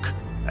the rock,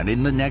 and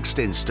in the next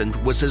instant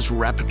was as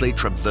rapidly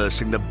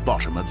traversing the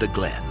bottom of the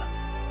glen.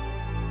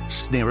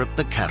 Snirrup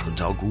the cattle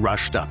dog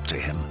rushed up to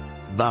him,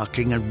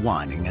 barking and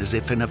whining as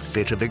if in a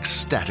fit of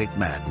ecstatic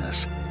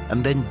madness,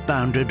 and then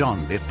bounded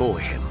on before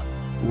him.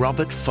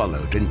 Robert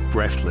followed in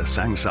breathless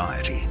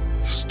anxiety,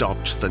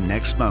 stopped the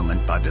next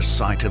moment by the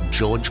sight of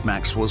George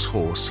Maxwell's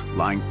horse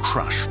lying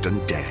crushed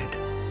and dead.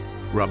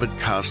 Robert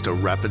cast a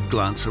rapid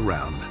glance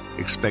around,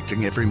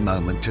 expecting every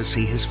moment to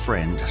see his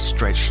friend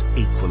stretched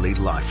equally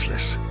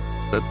lifeless.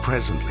 But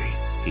presently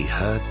he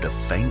heard the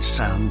faint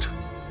sound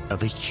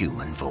of a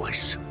human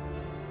voice.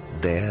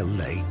 There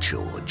lay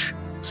George,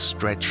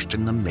 stretched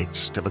in the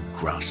midst of a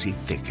grassy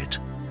thicket,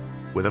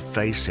 with a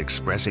face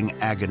expressing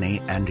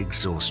agony and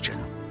exhaustion.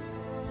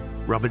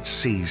 Robert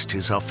seized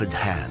his offered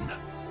hand,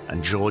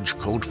 and George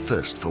called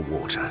first for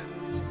water.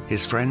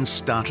 His friends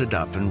started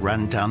up and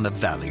ran down the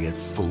valley at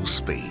full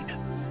speed.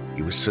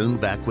 He was soon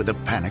back with a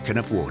pannikin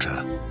of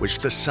water, which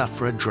the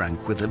sufferer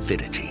drank with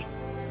avidity.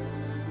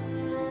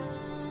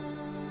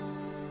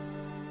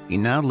 He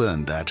now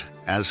learned that,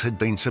 as had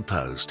been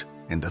supposed,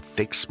 in the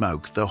thick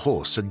smoke the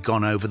horse had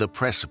gone over the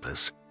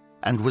precipice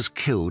and was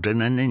killed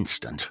in an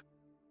instant.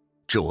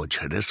 George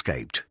had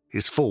escaped,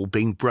 his fall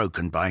being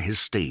broken by his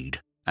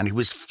steed, and he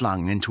was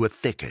flung into a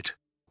thicket,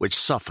 which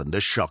softened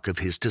the shock of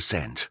his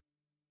descent.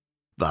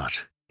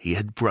 But he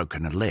had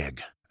broken a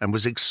leg and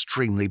was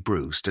extremely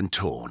bruised and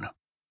torn.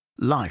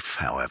 Life,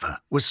 however,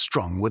 was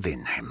strong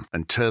within him,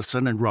 and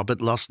Turson and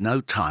Robert lost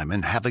no time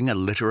in having a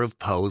litter of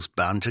poles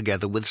bound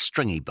together with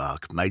stringy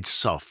bark made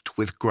soft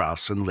with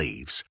grass and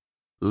leaves,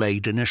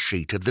 laid in a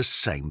sheet of the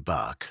same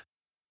bark.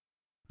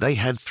 They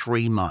had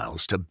 3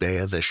 miles to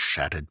bear the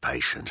shattered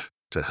patient,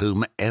 to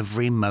whom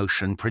every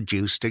motion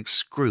produced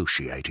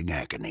excruciating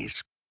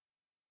agonies.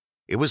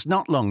 It was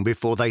not long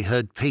before they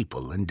heard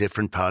people in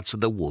different parts of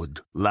the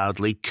wood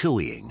loudly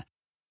cooeying,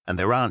 and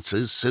their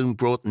answers soon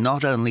brought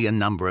not only a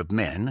number of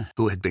men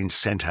who had been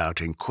sent out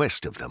in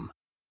quest of them,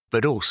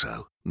 but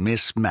also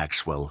Miss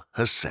Maxwell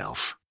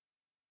herself.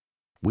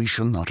 We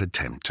shall not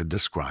attempt to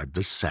describe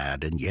the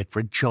sad and yet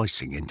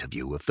rejoicing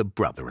interview of the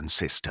brother and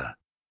sister,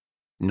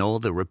 nor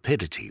the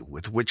rapidity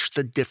with which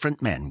the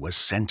different men were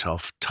sent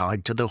off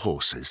tied to the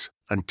horses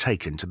and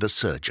taken to the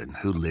surgeon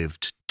who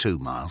lived 2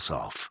 miles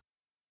off.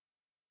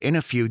 In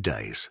a few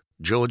days,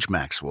 George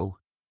Maxwell,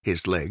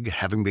 his leg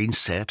having been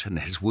set and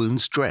his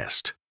wounds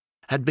dressed,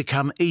 had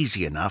become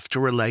easy enough to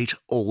relate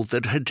all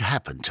that had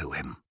happened to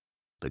him,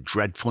 the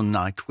dreadful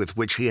night with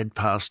which he had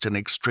passed in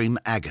extreme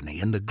agony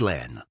in the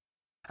glen,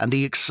 and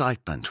the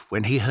excitement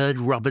when he heard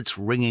Robert's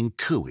ringing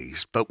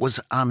cooeys but was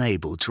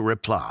unable to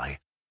reply.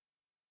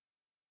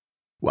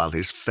 While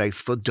his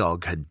faithful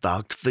dog had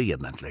barked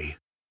vehemently,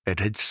 it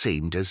had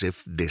seemed as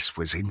if this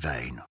was in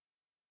vain.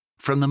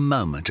 From the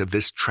moment of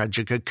this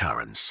tragic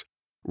occurrence,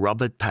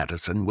 Robert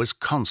Patterson was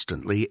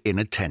constantly in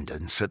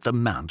attendance at the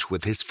Mount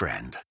with his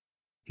friend.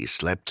 He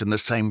slept in the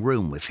same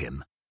room with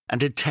him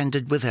and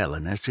attended with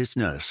Ellen as his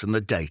nurse in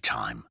the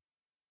daytime.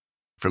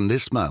 From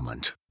this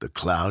moment, the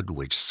cloud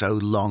which so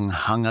long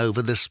hung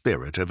over the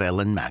spirit of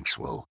Ellen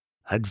Maxwell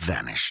had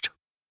vanished.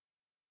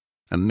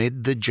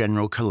 Amid the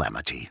general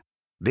calamity,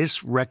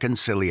 this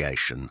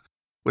reconciliation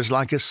was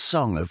like a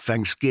song of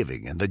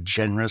thanksgiving in the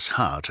generous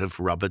heart of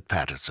Robert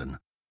Patterson,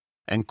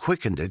 and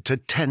quickened it to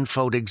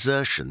tenfold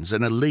exertions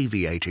in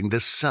alleviating the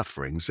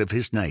sufferings of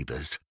his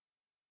neighbours.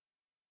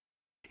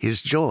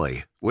 His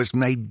joy was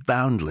made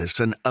boundless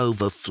and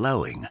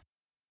overflowing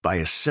by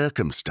a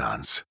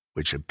circumstance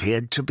which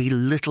appeared to be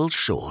little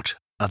short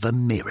of a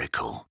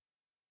miracle.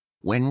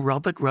 When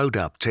Robert rode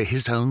up to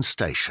his own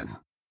station,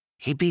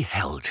 he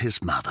beheld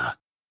his mother,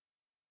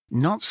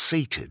 not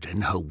seated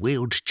in her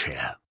wheeled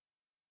chair,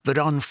 but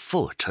on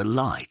foot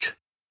alight,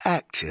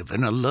 active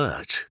and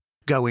alert,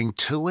 going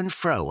to and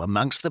fro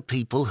amongst the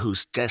people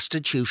whose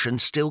destitution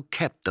still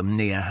kept them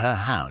near her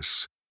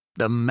house.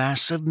 The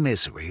mass of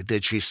misery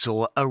that she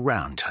saw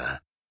around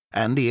her,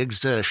 and the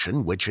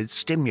exertion which it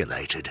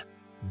stimulated,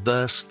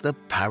 burst the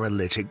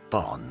paralytic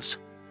bonds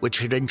which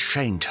had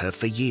enchained her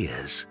for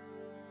years.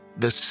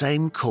 The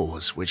same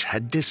cause which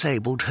had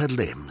disabled her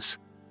limbs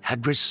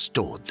had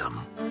restored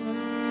them.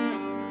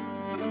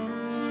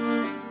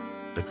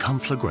 The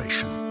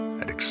conflagration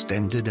had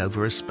extended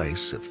over a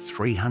space of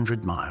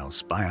 300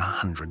 miles by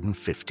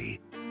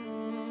 150,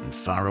 and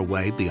far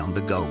away beyond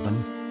the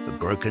Goulburn, the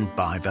broken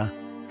Biver,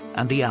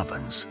 and the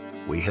Ovens,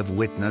 we have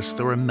witnessed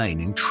the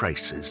remaining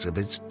traces of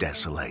its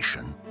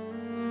desolation.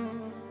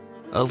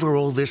 Over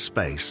all this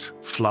space,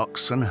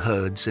 flocks and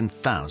herds in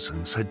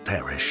thousands had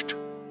perished.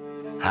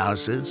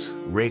 Houses,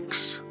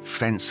 ricks,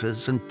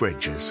 fences, and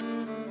bridges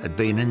had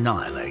been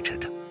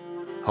annihilated.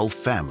 Whole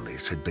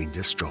families had been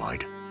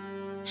destroyed.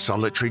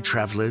 Solitary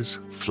travellers,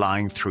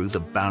 flying through the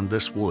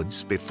boundless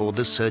woods before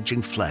the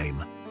surging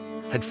flame,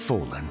 had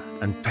fallen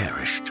and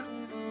perished.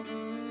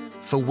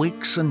 For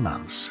weeks and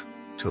months,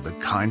 till the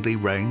kindly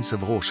rains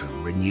of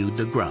autumn renewed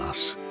the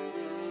grass,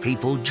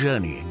 people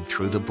journeying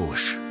through the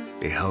bush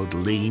beheld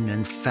lean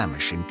and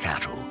famishing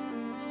cattle,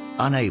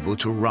 unable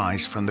to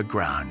rise from the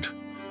ground,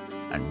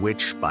 and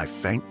which by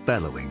faint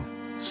bellowing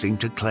seemed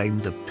to claim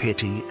the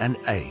pity and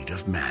aid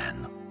of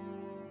man.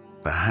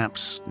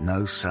 Perhaps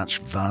no such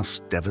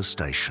vast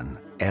devastation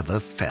ever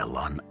fell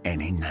on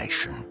any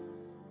nation.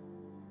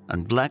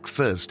 And Black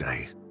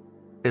Thursday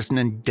is an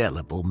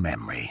indelible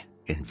memory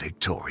in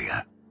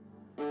Victoria.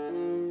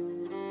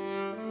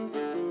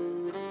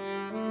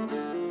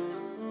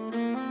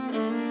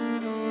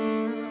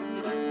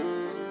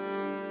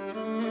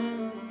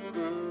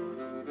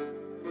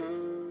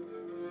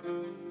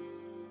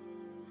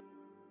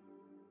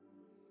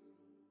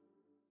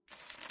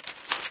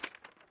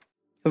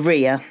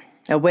 Rhea,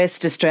 a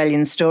West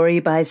Australian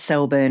story by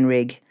Selburne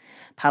Rigg,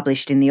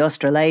 published in the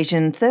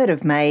Australasian 3rd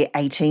of May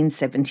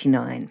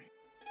 1879.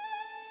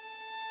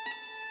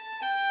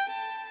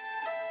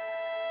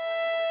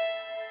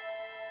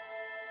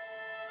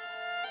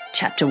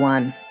 Chapter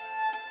 1.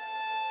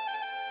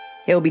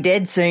 He'll be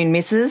dead soon,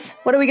 missus.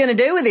 What are we going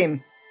to do with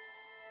him?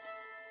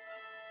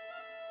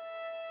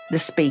 The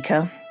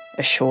speaker,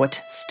 a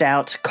short,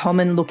 stout,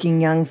 common-looking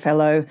young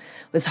fellow,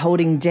 was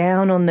holding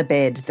down on the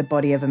bed the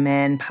body of a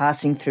man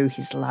passing through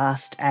his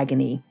last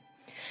agony.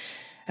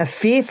 A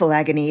fearful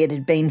agony it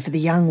had been for the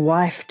young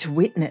wife to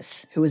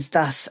witness, who was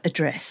thus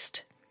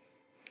addressed.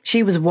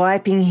 She was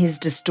wiping his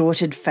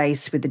distorted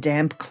face with a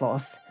damp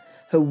cloth.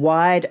 Her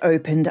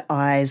wide-opened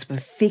eyes were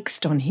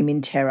fixed on him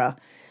in terror,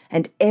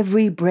 and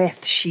every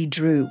breath she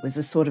drew was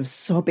a sort of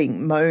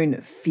sobbing moan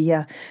of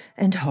fear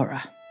and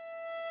horror.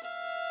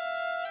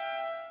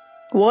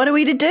 "What are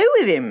we to do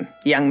with him?"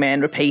 the young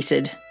man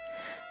repeated.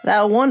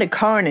 "They'll want a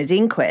coroner's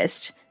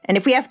inquest, and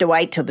if we have to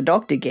wait till the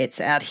doctor gets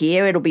out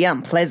here, it'll be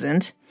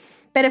unpleasant.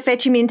 Better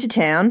fetch him into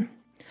town."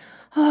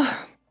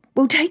 "Oh,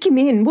 we'll take him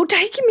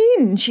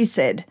in, she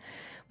said.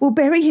 "We'll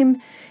bury him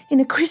in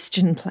a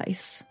Christian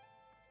place."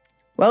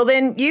 "Well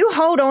then, you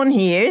hold on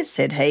here,"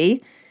 said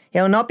he.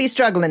 "He'll not be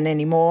struggling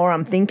any more,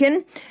 I'm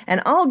thinking, and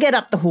I'll get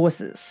up the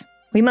horses.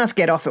 We must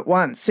get off at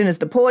once, soon as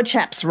the poor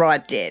chap's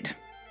right dead."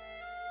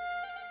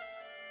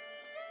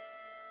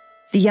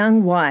 The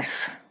young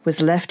wife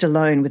was left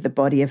alone with the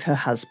body of her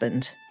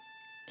husband.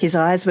 His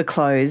eyes were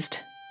closed.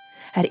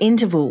 At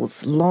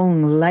intervals,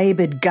 long,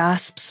 laboured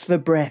gasps for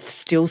breath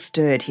still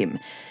stirred him,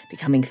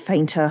 becoming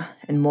fainter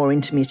and more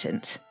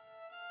intermittent.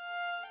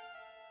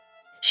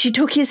 She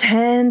took his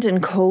hand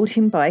and called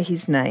him by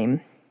his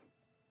name,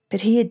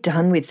 but he had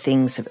done with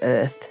things of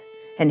earth,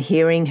 and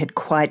hearing had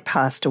quite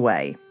passed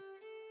away.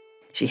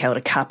 She held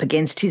a cup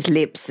against his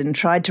lips and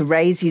tried to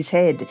raise his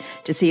head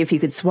to see if he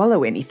could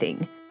swallow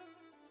anything,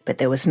 but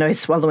there was no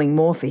swallowing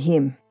more for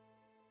him.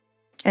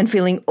 And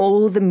feeling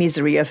all the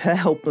misery of her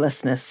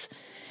helplessness,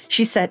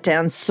 she sat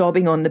down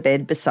sobbing on the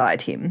bed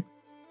beside him.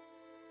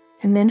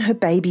 And then her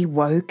baby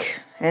woke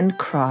and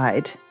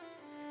cried,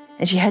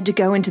 and she had to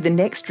go into the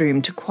next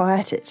room to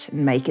quiet it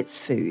and make its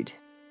food.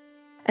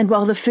 And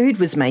while the food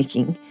was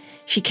making,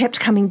 she kept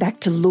coming back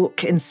to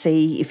look and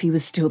see if he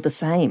was still the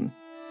same.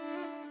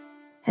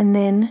 And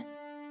then,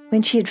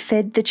 when she had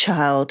fed the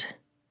child,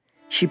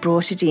 she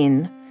brought it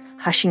in,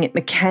 hushing it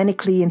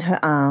mechanically in her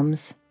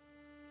arms,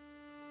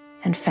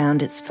 and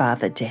found its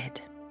father dead.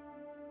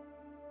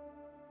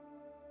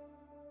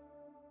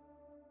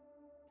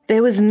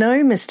 There was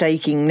no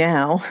mistaking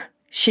now.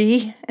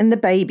 She and the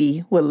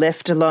baby were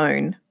left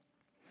alone,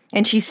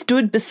 and she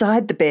stood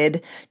beside the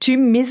bed, too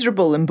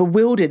miserable and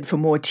bewildered for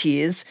more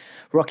tears,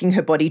 rocking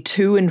her body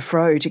to and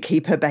fro to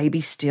keep her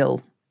baby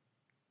still.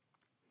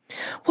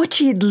 What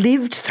she had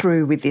lived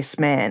through with this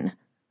man,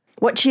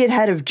 what she had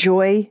had of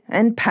joy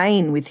and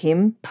pain with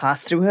him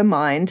passed through her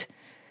mind.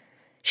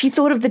 She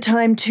thought of the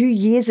time 2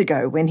 years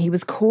ago when he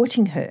was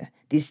courting her,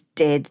 this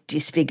dead,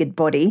 disfigured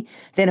body,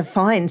 then a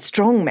fine,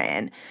 strong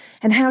man,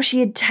 and how she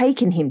had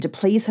taken him to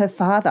please her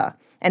father,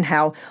 and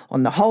how,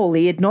 on the whole,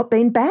 he had not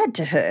been bad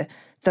to her,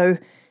 though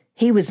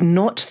he was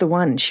not the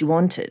one she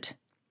wanted.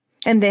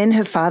 And then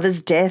her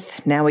father's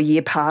death, now a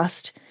year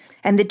past,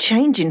 and the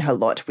change in her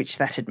lot which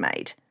that had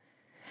made,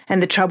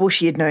 and the trouble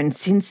she had known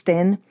since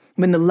then,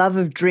 when the love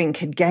of drink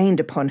had gained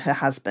upon her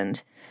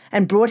husband,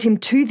 and brought him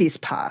to this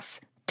pass,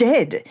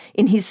 dead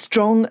in his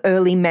strong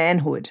early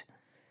manhood.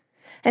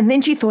 And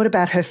then she thought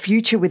about her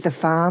future with the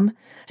farm,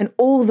 and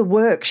all the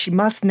work she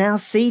must now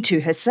see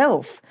to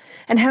herself,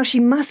 and how she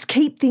must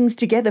keep things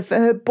together for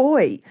her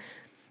boy.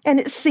 And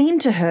it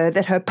seemed to her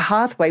that her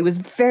pathway was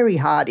very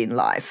hard in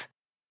life.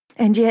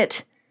 And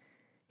yet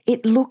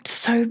it looked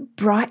so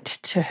bright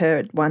to her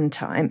at one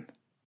time.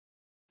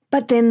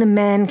 But then the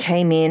man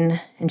came in,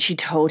 and she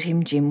told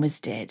him Jim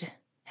was dead.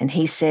 And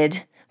he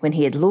said, when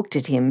he had looked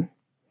at him,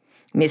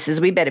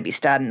 "Missus, we better be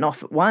starting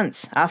off at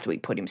once, after we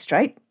put him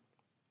straight."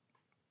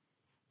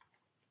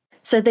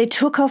 So they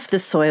took off the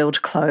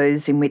soiled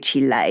clothes in which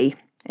he lay,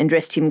 and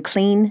dressed him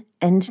clean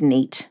and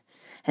neat,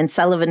 and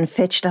Sullivan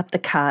fetched up the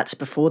cart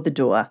before the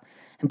door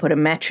and put a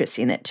mattress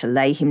in it to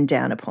lay him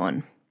down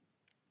upon.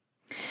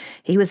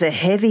 He was a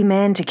heavy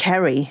man to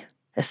carry,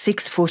 a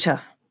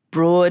 6-footer,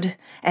 broad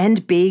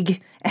and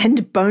big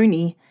and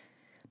bony,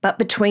 but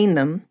between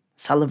them,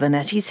 Sullivan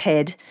at his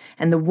head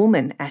and the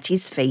woman at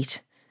his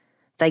feet,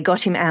 they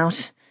got him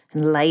out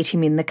and laid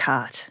him in the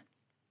cart.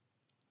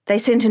 They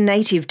sent a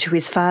native to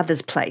his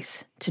father's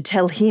place to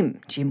tell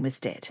him Jim was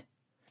dead,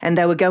 and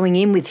they were going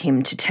in with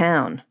him to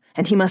town,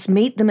 and he must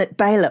meet them at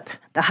Bailip,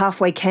 the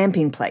halfway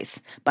camping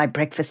place, by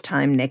breakfast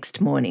time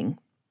next morning.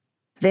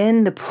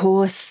 Then the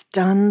poor,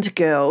 stunned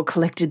girl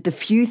collected the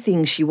few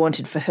things she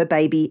wanted for her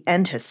baby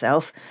and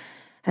herself,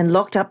 and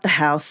locked up the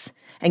house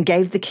and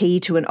gave the key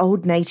to an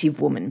old native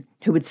woman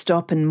who would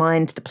stop and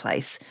mind the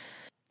place,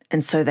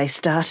 and so they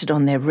started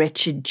on their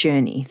wretched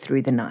journey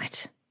through the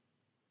night.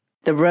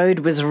 The road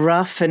was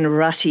rough and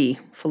rutty,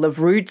 full of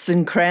roots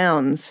and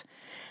crowns,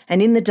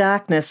 and in the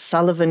darkness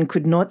Sullivan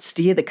could not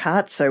steer the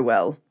cart so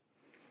well,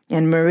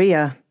 and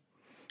Maria,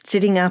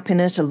 sitting up in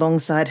it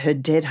alongside her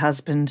dead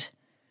husband,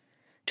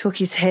 took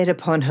his head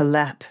upon her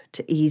lap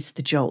to ease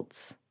the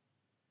jolts.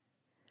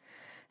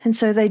 And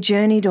so they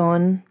journeyed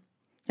on,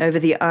 over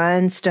the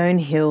ironstone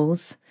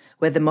hills,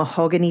 where the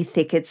mahogany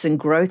thickets and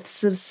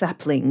growths of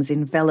saplings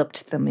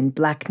enveloped them in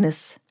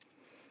blackness,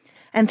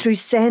 and through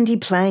sandy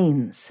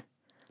plains,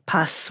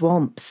 past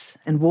swamps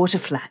and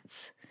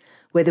waterflats,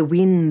 where the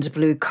wind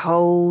blew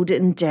cold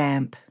and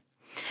damp,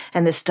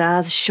 and the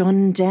stars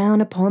shone down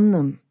upon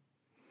them,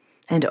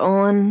 and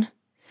on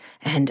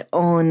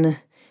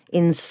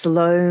in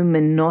slow,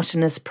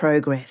 monotonous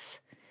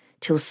progress,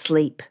 till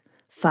sleep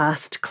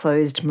fast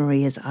closed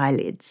Maria's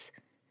eyelids,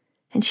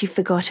 and she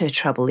forgot her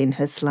trouble in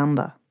her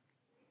slumber,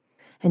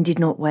 and did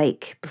not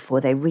wake before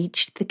they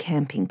reached the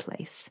camping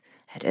place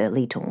at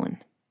early dawn.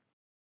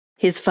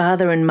 His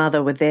father and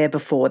mother were there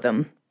before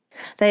them.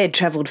 They had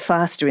travelled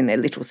faster in their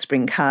little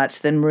spring cart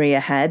than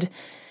Maria had,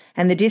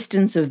 and the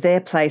distance of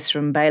their place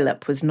from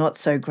Bailap was not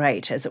so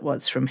great as it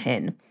was from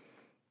Hen.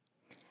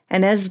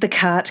 And as the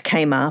cart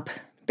came up,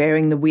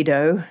 bearing the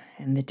widow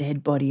and the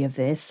dead body of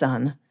their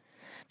son,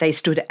 they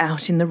stood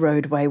out in the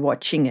roadway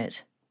watching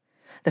it,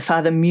 the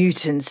father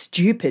mute and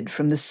stupid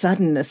from the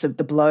suddenness of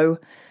the blow,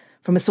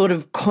 from a sort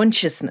of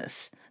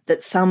consciousness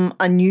that some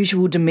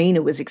unusual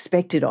demeanour was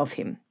expected of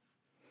him,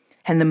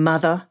 and the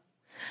mother,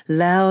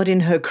 loud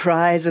in her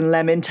cries and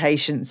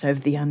lamentations over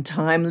the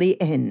untimely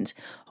end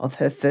of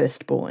her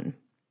firstborn.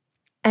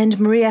 And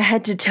Maria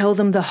had to tell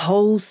them the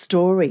whole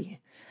story,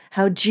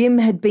 how Jim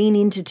had been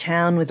into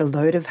town with a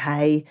load of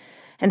hay,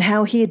 and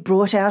how he had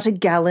brought out a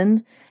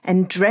gallon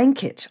and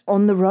drank it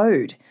on the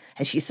road,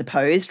 as she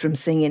supposed from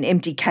seeing an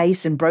empty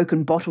case and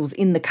broken bottles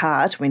in the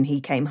cart when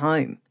he came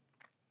home.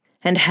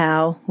 And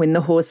how, when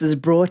the horses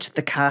brought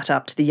the cart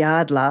up to the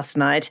yard last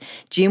night,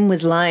 Jim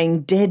was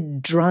lying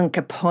dead drunk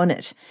upon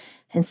it,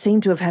 and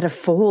seemed to have had a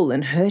fall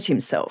and hurt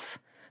himself,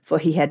 for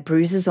he had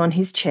bruises on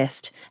his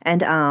chest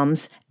and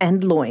arms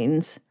and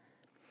loins.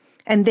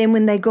 And then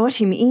when they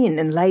got him in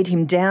and laid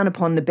him down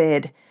upon the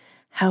bed,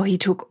 how he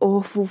took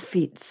awful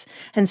fits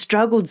and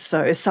struggled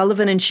so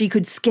Sullivan and she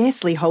could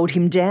scarcely hold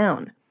him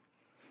down,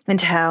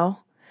 and how,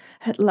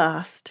 at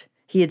last,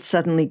 he had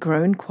suddenly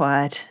grown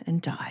quiet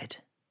and died.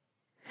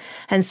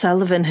 And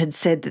Sullivan had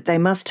said that they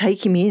must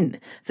take him in,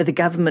 for the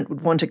government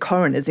would want a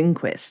coroner's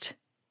inquest.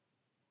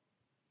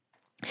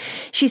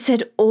 She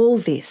said all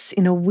this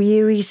in a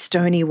weary,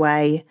 stony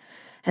way,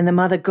 and the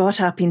mother got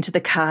up into the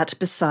cart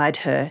beside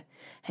her,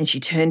 and she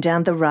turned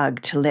down the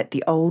rug to let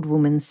the old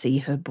woman see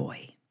her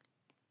boy.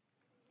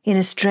 In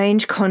a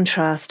strange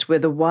contrast were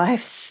the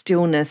wife's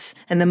stillness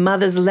and the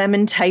mother's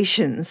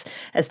lamentations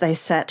as they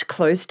sat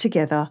close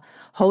together,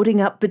 holding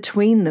up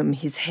between them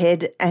his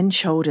head and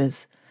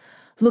shoulders,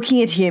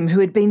 looking at him who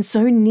had been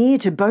so near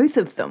to both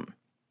of them.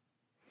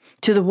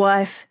 To the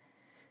wife,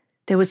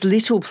 there was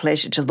little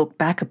pleasure to look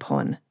back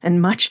upon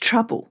and much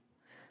trouble,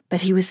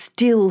 but he was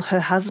still her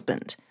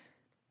husband.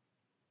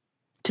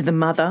 To the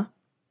mother,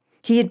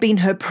 he had been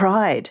her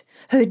pride,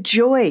 her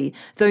joy,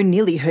 though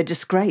nearly her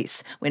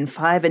disgrace, when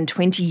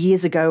 25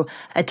 years ago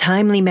a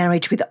timely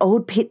marriage with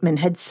old Pittman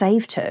had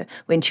saved her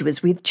when she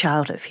was with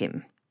child of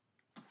him.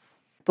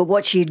 But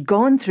what she had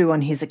gone through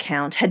on his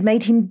account had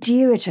made him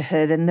dearer to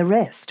her than the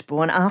rest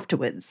born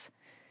afterwards.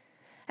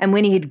 And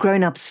when he had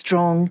grown up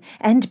strong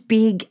and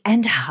big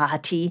and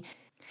hearty,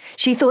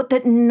 she thought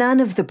that none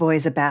of the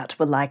boys about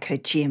were like her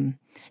Jim,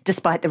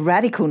 despite the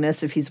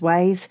radicalness of his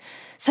ways,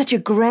 such a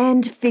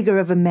grand figure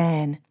of a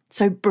man,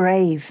 so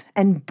brave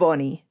and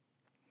bonny.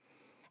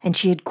 And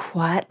she had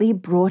quietly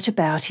brought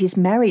about his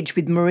marriage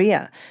with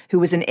Maria, who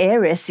was an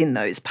heiress in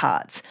those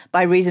parts,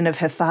 by reason of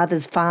her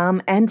father's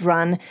farm and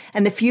run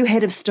and the few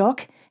head of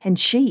stock, and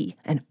she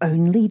an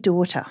only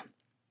daughter.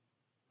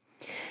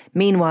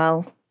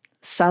 Meanwhile,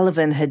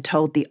 Sullivan had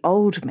told the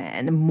old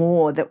man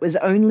more that was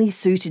only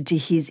suited to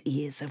his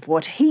ears of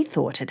what he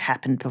thought had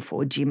happened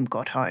before Jim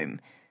got home.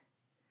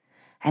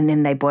 And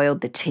then they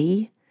boiled the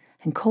tea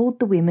and called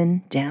the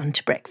women down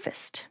to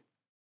breakfast.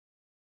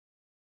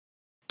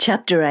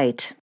 Chapter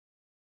 8.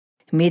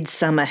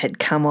 Midsummer had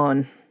come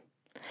on.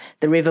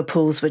 The river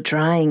pools were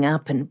drying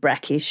up and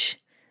brackish.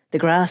 The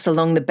grass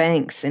along the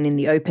banks and in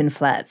the open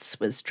flats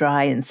was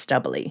dry and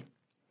stubbly.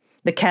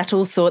 The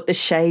cattle sought the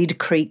shade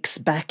creeks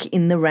back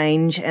in the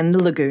range and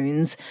the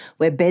lagoons,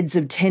 where beds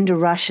of tender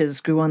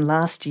rushes grew on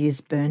last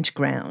year's burnt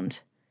ground.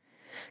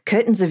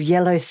 Curtains of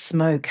yellow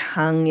smoke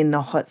hung in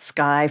the hot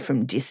sky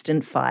from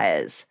distant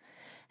fires,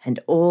 and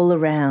all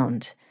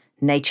around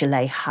nature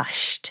lay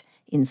hushed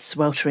in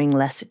sweltering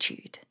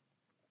lassitude.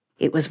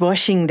 It was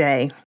washing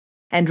day,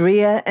 and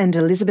Rhea and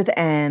Elizabeth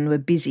Ann were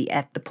busy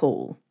at the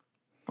pool.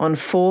 On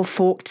 4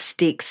 forked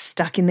sticks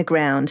stuck in the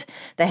ground,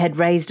 they had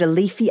raised a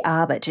leafy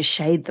arbour to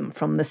shade them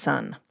from the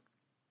sun.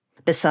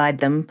 Beside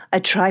them, a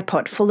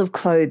tripot full of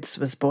clothes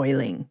was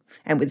boiling,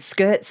 and with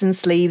skirts and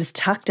sleeves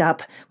tucked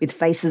up, with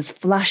faces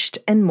flushed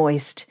and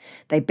moist,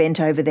 they bent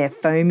over their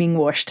foaming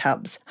wash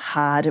tubs,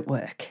 hard at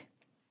work.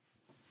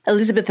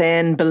 Elizabeth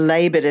Ann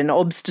belaboured an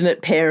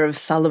obstinate pair of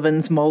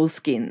Sullivan's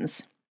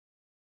moleskins.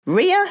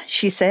 "Ria,"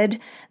 she said,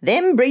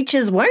 "them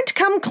breeches won't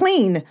come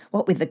clean.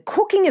 What with the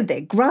cooking of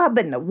their grub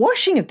and the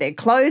washing of their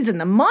clothes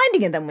and the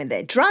minding of them when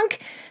they're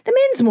drunk, the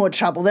men's more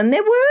trouble than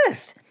they're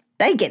worth.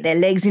 They get their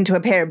legs into a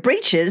pair of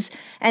breeches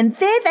and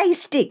there they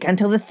stick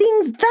until the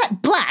thing's that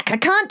black I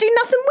can't do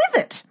nothing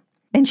with it."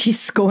 And she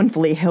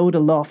scornfully held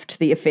aloft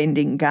the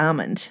offending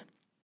garment.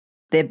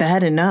 "They're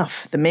bad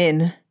enough, the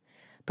men,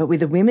 but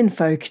with the women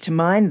folk to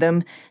mind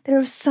them, they're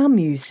of some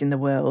use in the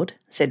world,"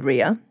 said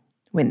Ria,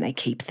 "when they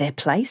keep their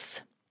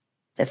place."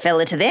 "The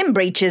fella to them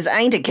breeches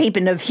ain't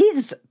a-keeping of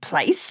his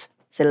place,"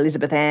 said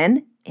Elizabeth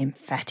Ann,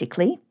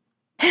 emphatically.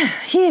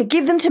 "Here,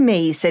 give them to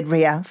me," said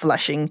Ria,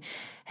 flushing,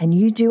 "and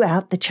you do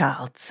out the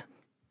child's."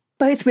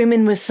 Both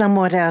women were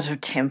somewhat out of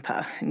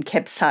temper and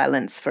kept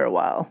silence for a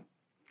while.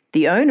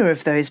 The owner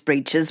of those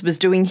breeches was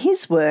doing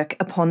his work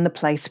upon the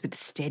place with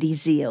steady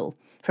zeal.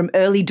 From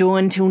early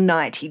dawn till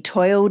night he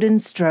toiled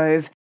and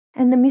strove,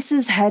 and the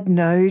missus had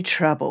no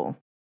trouble.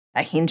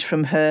 A hint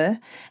from her,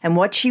 and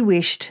what she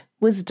wished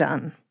was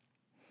done.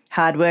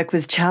 Hard work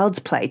was child's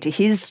play to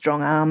his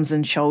strong arms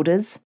and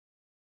shoulders.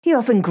 He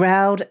often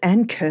growled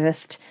and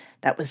cursed.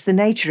 That was the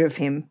nature of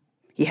him.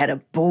 He had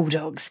a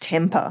bulldog's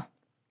temper.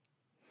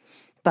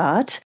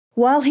 But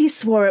while he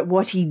swore at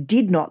what he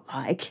did not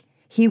like,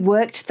 he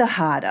worked the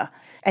harder,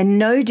 and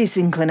no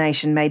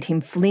disinclination made him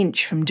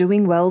flinch from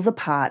doing well the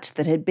part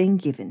that had been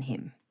given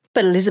him.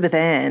 But Elizabeth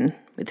Ann,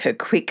 with her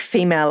quick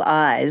female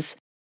eyes,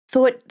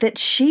 thought that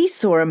she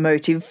saw a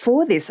motive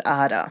for this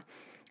ardour,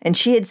 and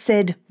she had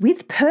said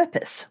with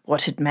purpose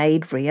what had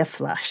made Ria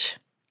flush.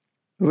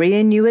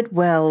 Ria knew it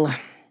well.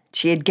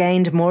 She had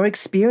gained more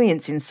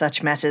experience in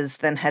such matters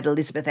than had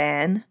Elizabeth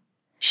Ann.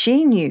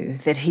 She knew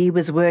that he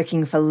was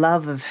working for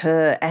love of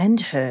her and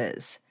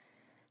hers,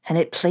 and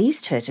it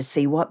pleased her to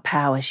see what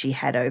power she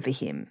had over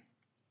him.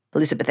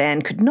 Elizabeth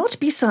Ann could not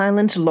be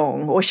silent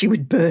long, or she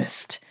would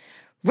burst.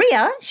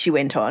 "Ria," she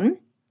went on,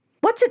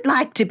 "what's it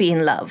like to be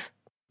in love?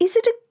 Is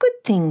it a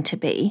good thing to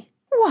be?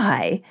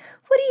 Why,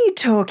 what are you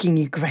talking,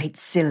 you great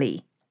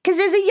silly?" "'Cause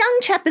there's a young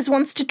chap as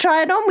wants to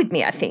try it on with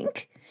me, I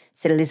think,"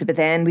 said Elizabeth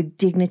Ann with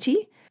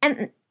dignity.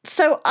 "And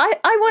so I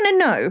want to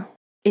know."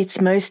 "It's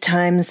most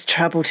times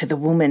trouble to the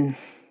woman,"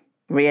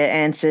 Ria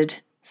answered,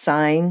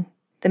 sighing.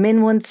 "The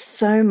men want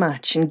so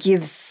much and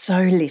give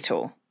so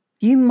little.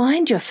 You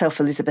mind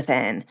yourself, Elizabeth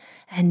Ann,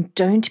 and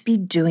don't be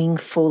doing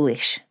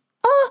foolish."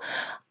 "Oh,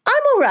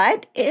 I'm all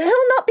right.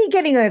 He'll not be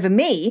getting over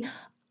me.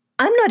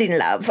 I'm not in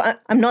love.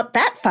 I'm not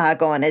that far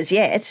gone as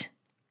yet."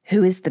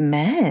 "Who is the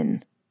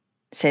man?"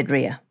 said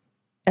Ria.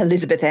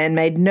 Elizabeth Ann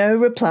made no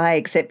reply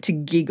except to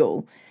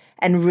giggle,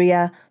 and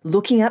Ria,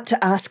 looking up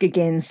to ask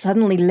again,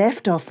 suddenly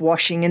left off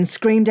washing and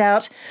screamed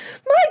out,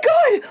 "My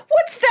God,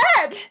 what's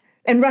that?"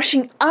 and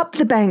rushing up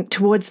the bank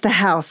towards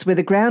the house where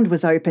the ground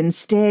was open,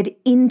 stared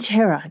in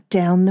terror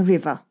down the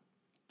river.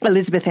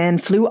 Elizabeth Ann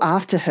flew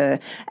after her,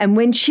 and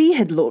when she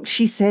had looked,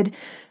 she said,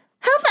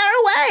 "How far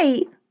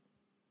away?"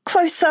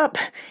 "Close up.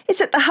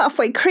 It's at the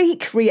halfway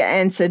creek," Ria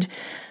answered.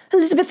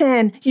 "Elizabeth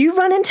Ann, you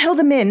run and tell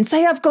the men,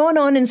 say I've gone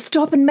on and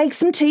stop and make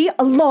some tea,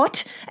 a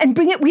lot, and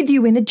bring it with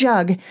you in a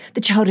jug.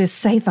 The child is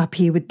safe up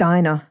here with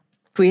Dinah."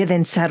 Ria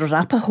then saddled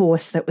up a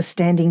horse that was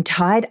standing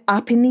tied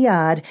up in the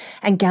yard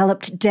and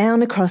galloped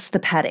down across the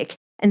paddock,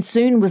 and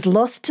soon was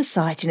lost to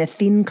sight in a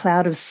thin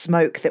cloud of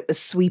smoke that was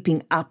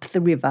sweeping up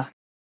the river.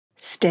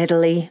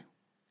 Steadily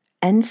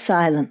and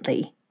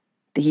silently,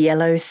 the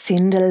yellow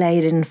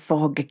cinder-laden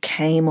fog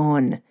came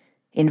on,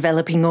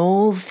 enveloping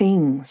all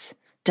things,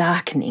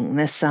 darkening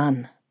the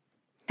sun.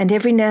 And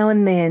every now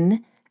and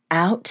then,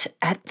 out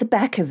at the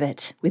back of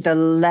it, with a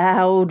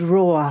loud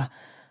roar,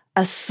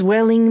 a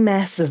swelling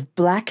mass of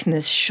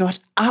blackness shot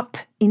up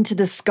into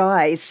the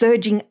sky,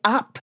 surging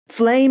up,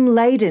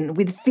 flame-laden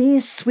with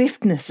fierce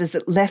swiftness as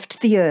it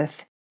left the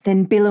earth,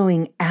 then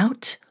billowing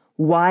out,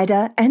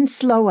 wider and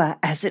slower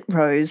as it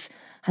rose,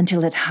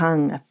 until it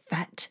hung a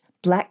fat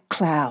black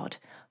cloud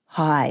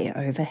high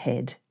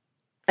overhead.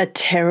 A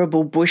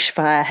terrible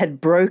bushfire had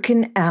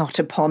broken out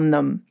upon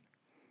them.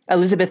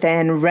 Elizabeth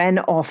Ann ran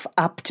off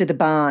up to the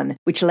barn,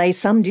 which lay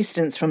some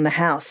distance from the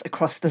house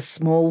across the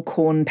small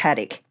corn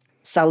paddock.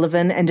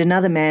 Sullivan and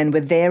another man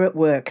were there at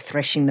work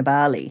threshing the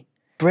barley.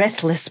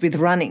 Breathless with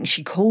running,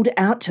 she called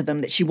out to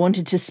them that she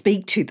wanted to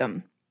speak to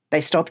them.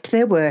 They stopped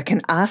their work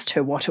and asked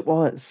her what it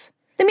was.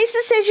 "The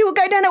missus says you will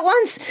go down at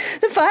once.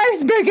 The fire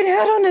has broken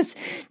out on us,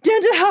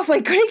 down to the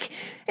halfway creek,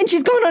 and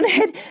she's gone on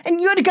ahead, and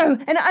you're to go,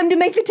 and I'm to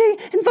make the tea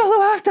and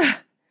follow after."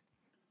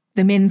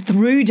 The men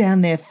threw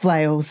down their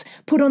flails,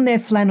 put on their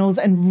flannels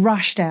and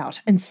rushed out,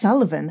 and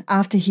Sullivan,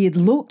 after he had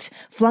looked,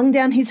 flung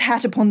down his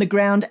hat upon the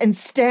ground and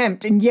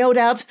stamped and yelled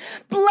out,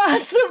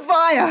 "Blast the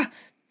fire!"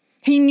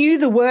 He knew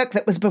the work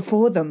that was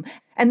before them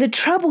and the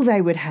trouble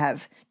they would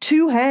have,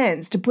 2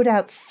 hands to put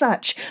out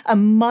such a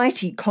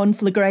mighty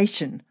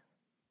conflagration.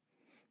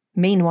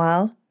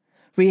 Meanwhile,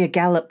 Ria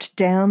galloped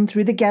down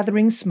through the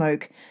gathering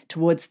smoke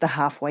towards the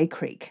halfway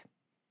creek.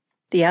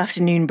 The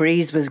afternoon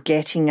breeze was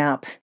getting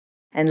up,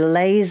 and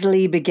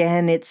lazily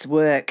began its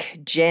work,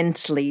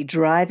 gently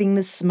driving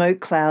the smoke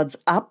clouds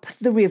up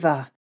the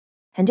river,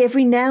 and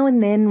every now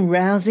and then,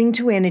 rousing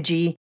to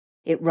energy,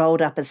 it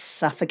rolled up a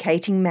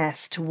suffocating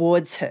mass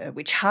towards her,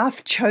 which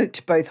half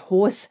choked both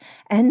horse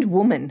and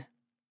woman.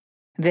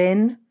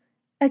 Then,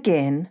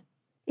 again,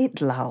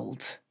 it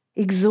lulled,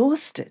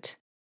 exhausted,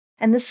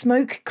 and the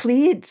smoke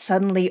cleared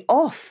suddenly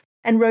off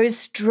and rose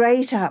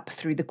straight up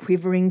through the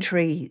quivering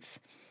trees,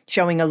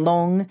 showing a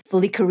long,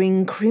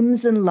 flickering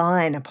crimson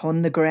line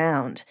upon the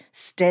ground,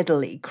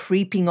 steadily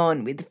creeping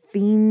on with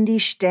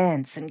fiendish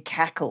dance and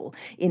cackle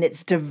in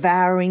its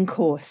devouring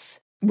course,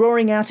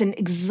 roaring out an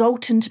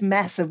exultant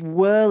mass of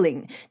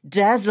whirling,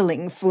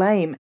 dazzling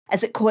flame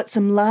as it caught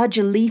some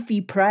larger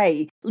leafy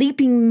prey,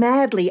 leaping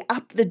madly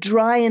up the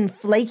dry and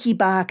flaky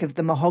bark of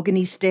the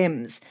mahogany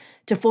stems,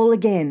 to fall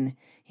again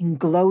in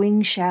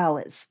glowing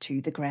showers to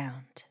the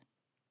ground.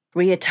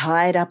 Rhea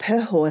tied up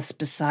her horse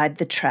beside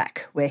the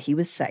track where he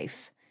was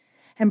safe,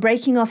 and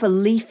breaking off a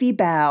leafy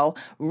bough,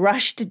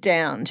 rushed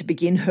down to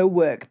begin her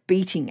work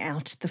beating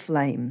out the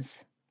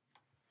flames.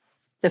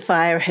 The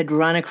fire had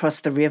run across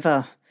the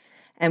river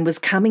and was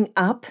coming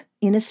up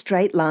in a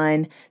straight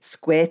line,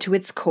 square to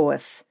its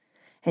course,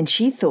 and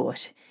she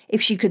thought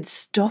if she could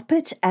stop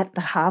it at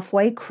the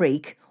halfway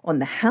creek on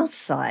the house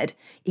side,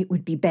 it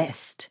would be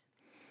best.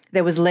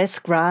 There was less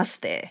grass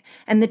there,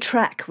 and the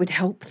track would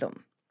help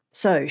them.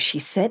 So she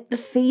set the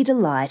feed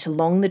alight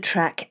along the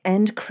track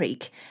and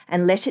creek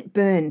and let it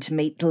burn to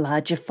meet the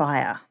larger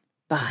fire.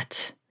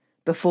 But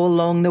before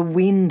long the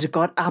wind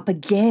got up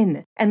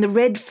again, and the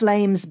red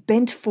flames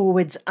bent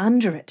forwards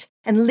under it,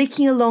 and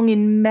licking along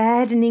in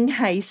maddening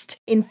haste,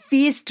 in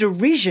fierce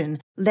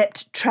derision,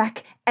 leapt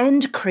track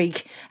and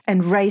creek,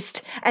 and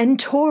raced and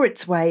tore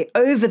its way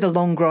over the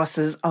long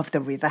grosses of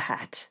the river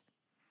hat.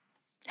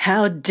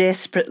 How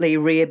desperately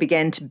Rhea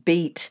began to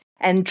beat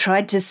and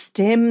tried to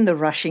stem the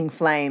rushing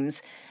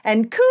flames,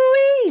 and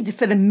cooeyed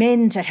for the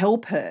men to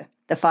help her.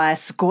 The fire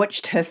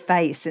scorched her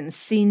face and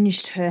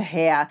singed her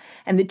hair,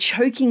 and the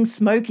choking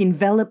smoke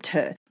enveloped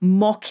her,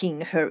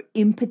 mocking her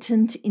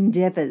impotent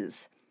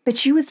endeavours. But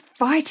she was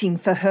fighting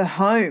for her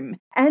home,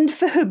 and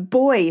for her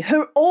boy,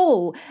 her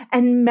all,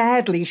 and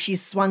madly she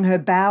swung her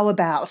bow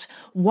about.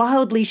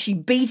 Wildly she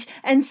beat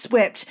and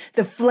swept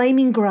the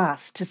flaming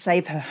grass to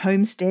save her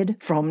homestead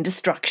from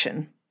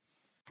destruction.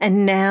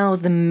 And now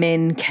the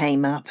men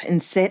came up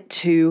and set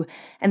to,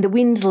 and the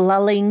wind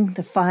lulling,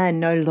 the fire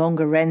no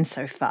longer ran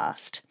so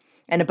fast.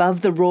 And above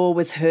the roar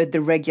was heard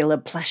the regular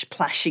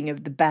plash-plashing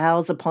of the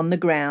boughs upon the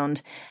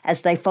ground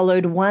as they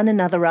followed one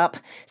another up,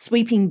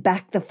 sweeping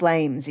back the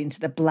flames into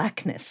the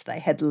blackness they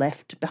had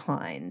left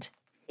behind.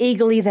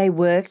 Eagerly they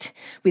worked,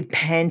 with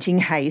panting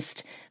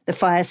haste, the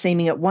fire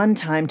seeming at one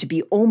time to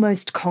be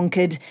almost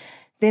conquered,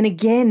 then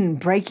again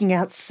breaking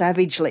out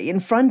savagely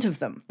in front of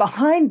them,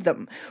 behind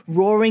them,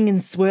 roaring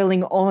and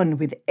swirling on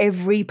with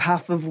every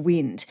puff of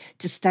wind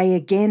to stay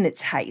again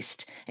its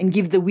haste and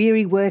give the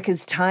weary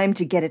workers time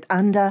to get it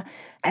under,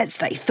 as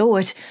they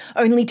thought,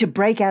 only to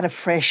break out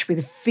afresh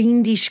with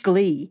fiendish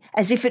glee,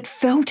 as if it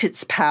felt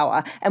its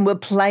power and were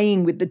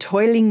playing with the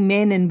toiling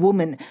men and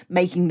women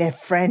making their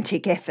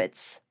frantic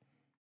efforts.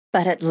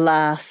 But at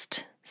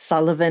last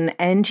Sullivan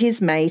and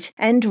his mate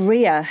and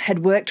Rhea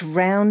had worked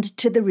round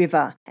to the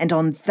river, and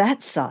on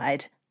that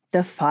side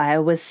the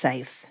fire was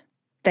safe.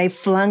 They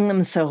flung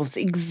themselves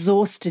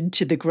exhausted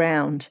to the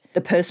ground,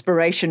 the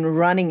perspiration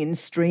running in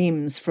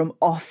streams from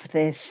off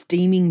their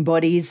steaming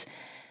bodies,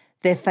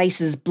 their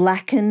faces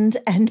blackened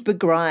and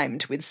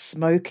begrimed with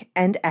smoke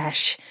and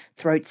ash,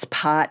 throats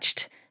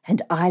parched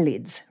and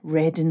eyelids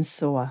red and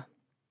sore.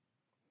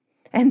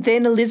 And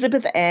then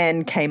Elizabeth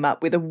Ann came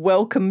up with a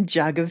welcome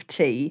jug of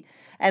tea,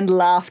 and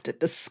laughed at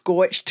the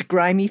scorched,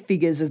 grimy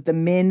figures of the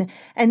men,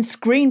 and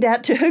screamed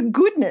out to her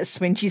goodness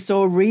when she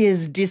saw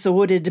Rhea's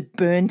disordered,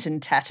 burnt and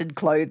tattered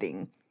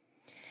clothing,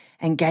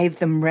 and gave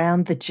them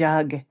round the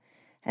jug,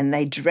 and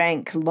they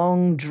drank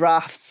long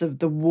draughts of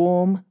the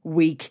warm,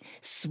 weak,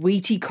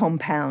 sweety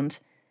compound,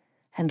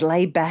 and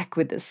lay back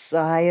with a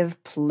sigh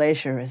of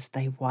pleasure as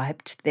they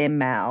wiped their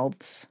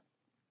mouths.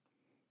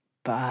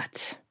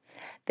 But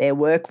their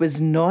work was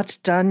not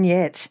done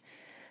yet.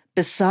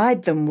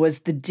 Beside them was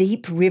the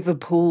deep river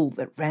pool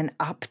that ran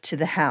up to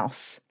the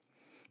house.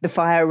 The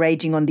fire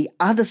raging on the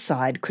other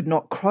side could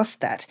not cross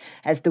that,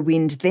 as the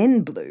wind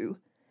then blew,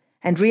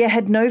 and Rhea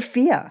had no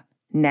fear.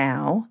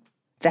 Now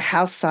the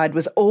house side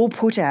was all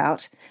put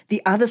out,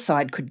 the other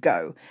side could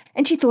go,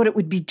 and she thought it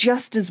would be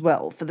just as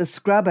well, for the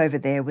scrub over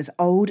there was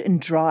old and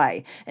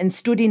dry and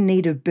stood in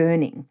need of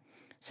burning.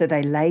 So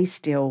they lay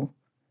still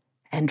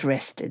and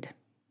rested.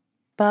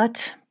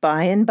 But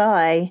by and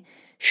by,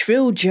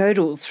 shrill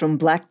jodels from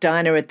Black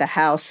Dinah at the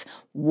house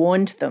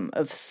warned them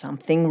of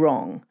something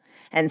wrong,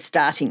 and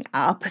starting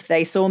up,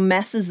 they saw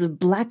masses of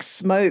black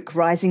smoke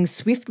rising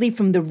swiftly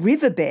from the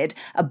riverbed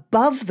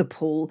above the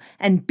pool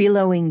and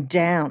billowing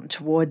down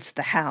towards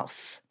the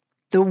house.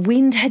 The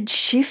wind had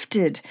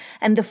shifted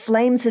and the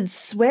flames had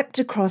swept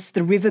across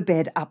the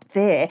riverbed up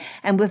there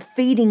and were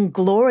feeding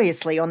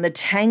gloriously on the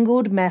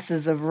tangled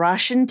masses of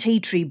rush and tea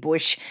tree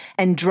bush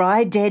and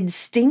dry dead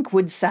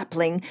stinkwood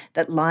sapling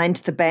that lined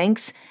the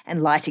banks,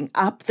 and lighting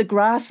up the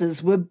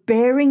grasses were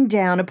bearing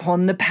down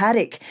upon the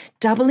paddock,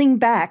 doubling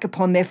back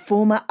upon their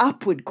former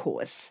upward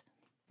course.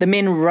 The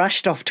men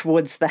rushed off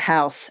towards the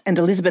house, and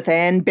Elizabeth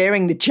Ann,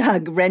 bearing the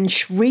jug, ran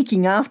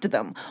shrieking after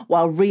them,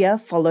 while Rhea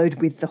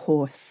followed with the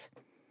horse.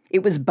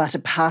 It was but a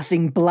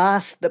passing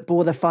blast that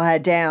bore the fire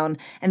down,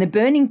 and the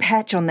burning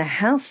patch on the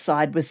house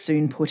side was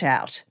soon put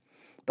out.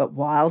 But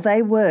while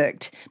they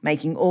worked,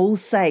 making all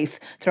safe,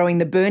 throwing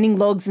the burning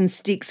logs and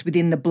sticks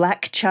within the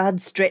black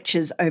charred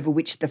stretches over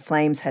which the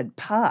flames had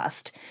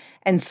passed,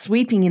 and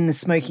sweeping in the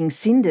smoking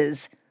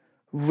cinders,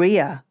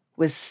 Rhea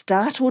was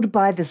startled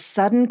by the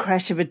sudden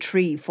crash of a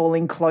tree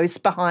falling close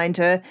behind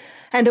her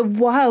and a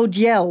wild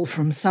yell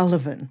from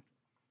Sullivan.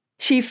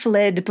 She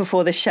fled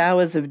before the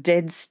showers of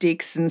dead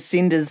sticks and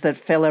cinders that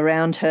fell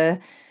around her,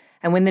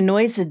 and when the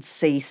noise had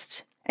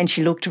ceased and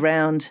she looked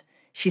round,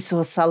 she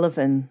saw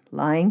Sullivan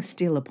lying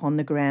still upon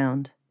the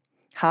ground,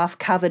 half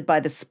covered by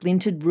the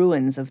splintered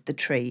ruins of the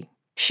tree.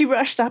 She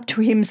rushed up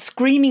to him,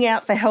 screaming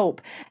out for help,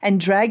 and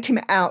dragged him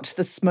out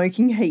the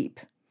smoking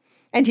heap.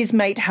 And his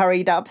mate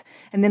hurried up,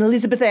 and then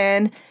Elizabeth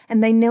Ann,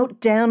 and they knelt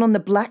down on the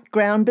black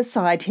ground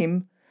beside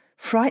him,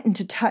 frightened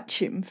to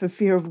touch him for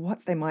fear of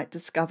what they might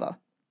discover.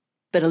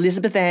 But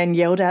Elizabeth Ann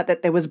yelled out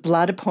that there was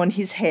blood upon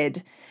his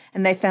head,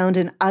 and they found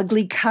an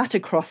ugly cut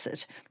across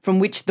it, from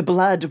which the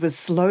blood was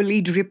slowly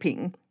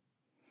dripping.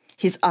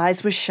 His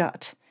eyes were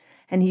shut,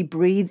 and he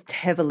breathed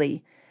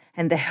heavily,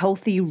 and the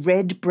healthy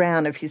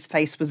red-brown of his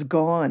face was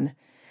gone,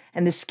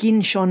 and the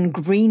skin shone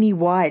greeny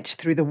white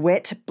through the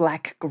wet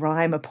black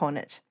grime upon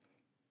it.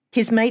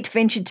 His mate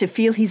ventured to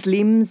feel his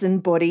limbs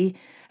and body.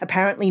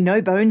 Apparently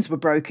no bones were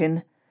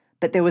broken,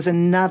 but there was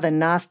another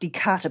nasty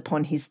cut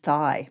upon his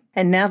thigh.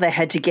 And now they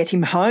had to get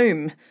him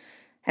home.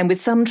 And with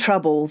some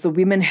trouble, the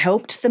women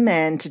helped the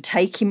man to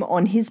take him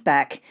on his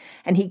back,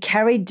 and he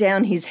carried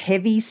down his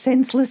heavy,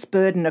 senseless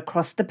burden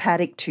across the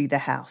paddock to the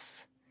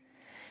house.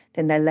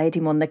 Then they laid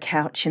him on the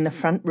couch in the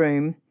front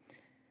room,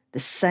 the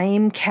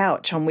same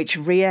couch on which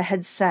Rhea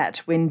had sat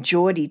when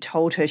Geordie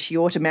told her she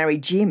ought to marry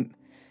Jim.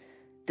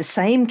 The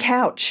same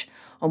couch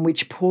on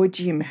which poor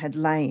Jim had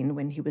lain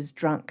when he was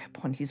drunk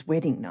upon his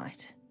wedding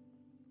night.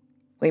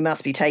 "We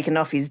must be taken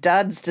off his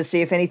duds to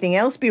see if anything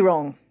else be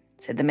wrong,"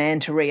 said the man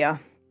to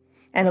Rhea.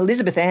 And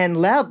Elizabeth Ann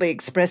loudly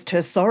expressed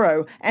her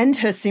sorrow and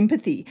her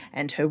sympathy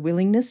and her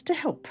willingness to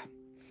help.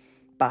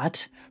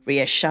 But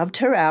Rhea shoved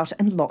her out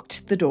and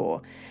locked the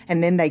door,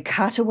 and then they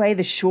cut away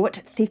the short,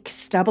 thick,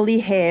 stubbly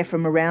hair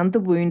from around the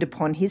wound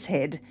upon his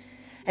head,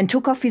 and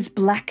took off his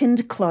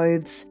blackened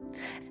clothes,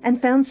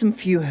 and found some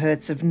few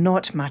hurts of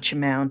not much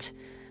amount,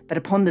 but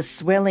upon the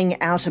swelling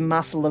outer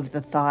muscle of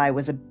the thigh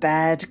was a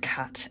bad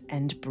cut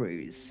and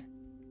bruise.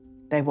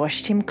 They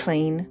washed him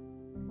clean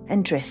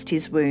and dressed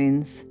his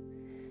wounds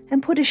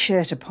and put a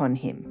shirt upon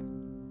him.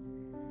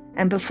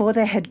 And before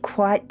they had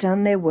quite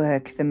done their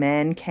work, the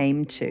man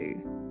came to.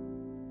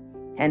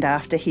 And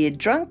after he had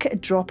drunk a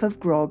drop of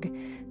grog,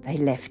 they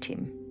left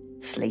him,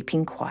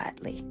 sleeping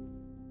quietly.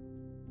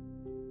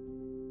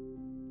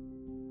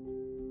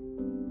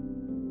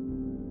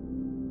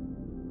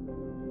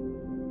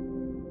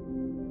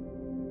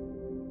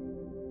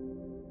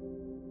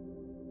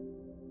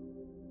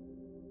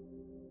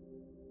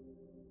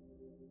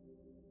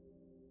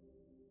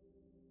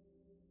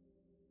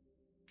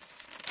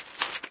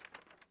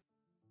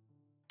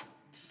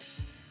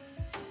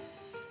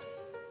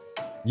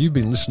 You've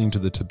been listening to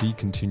the To Be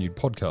Continued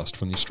podcast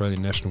from the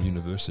Australian National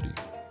University.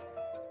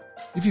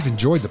 If you've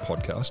enjoyed the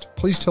podcast,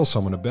 please tell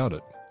someone about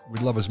it.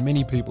 We'd love as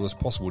many people as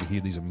possible to hear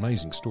these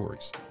amazing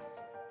stories.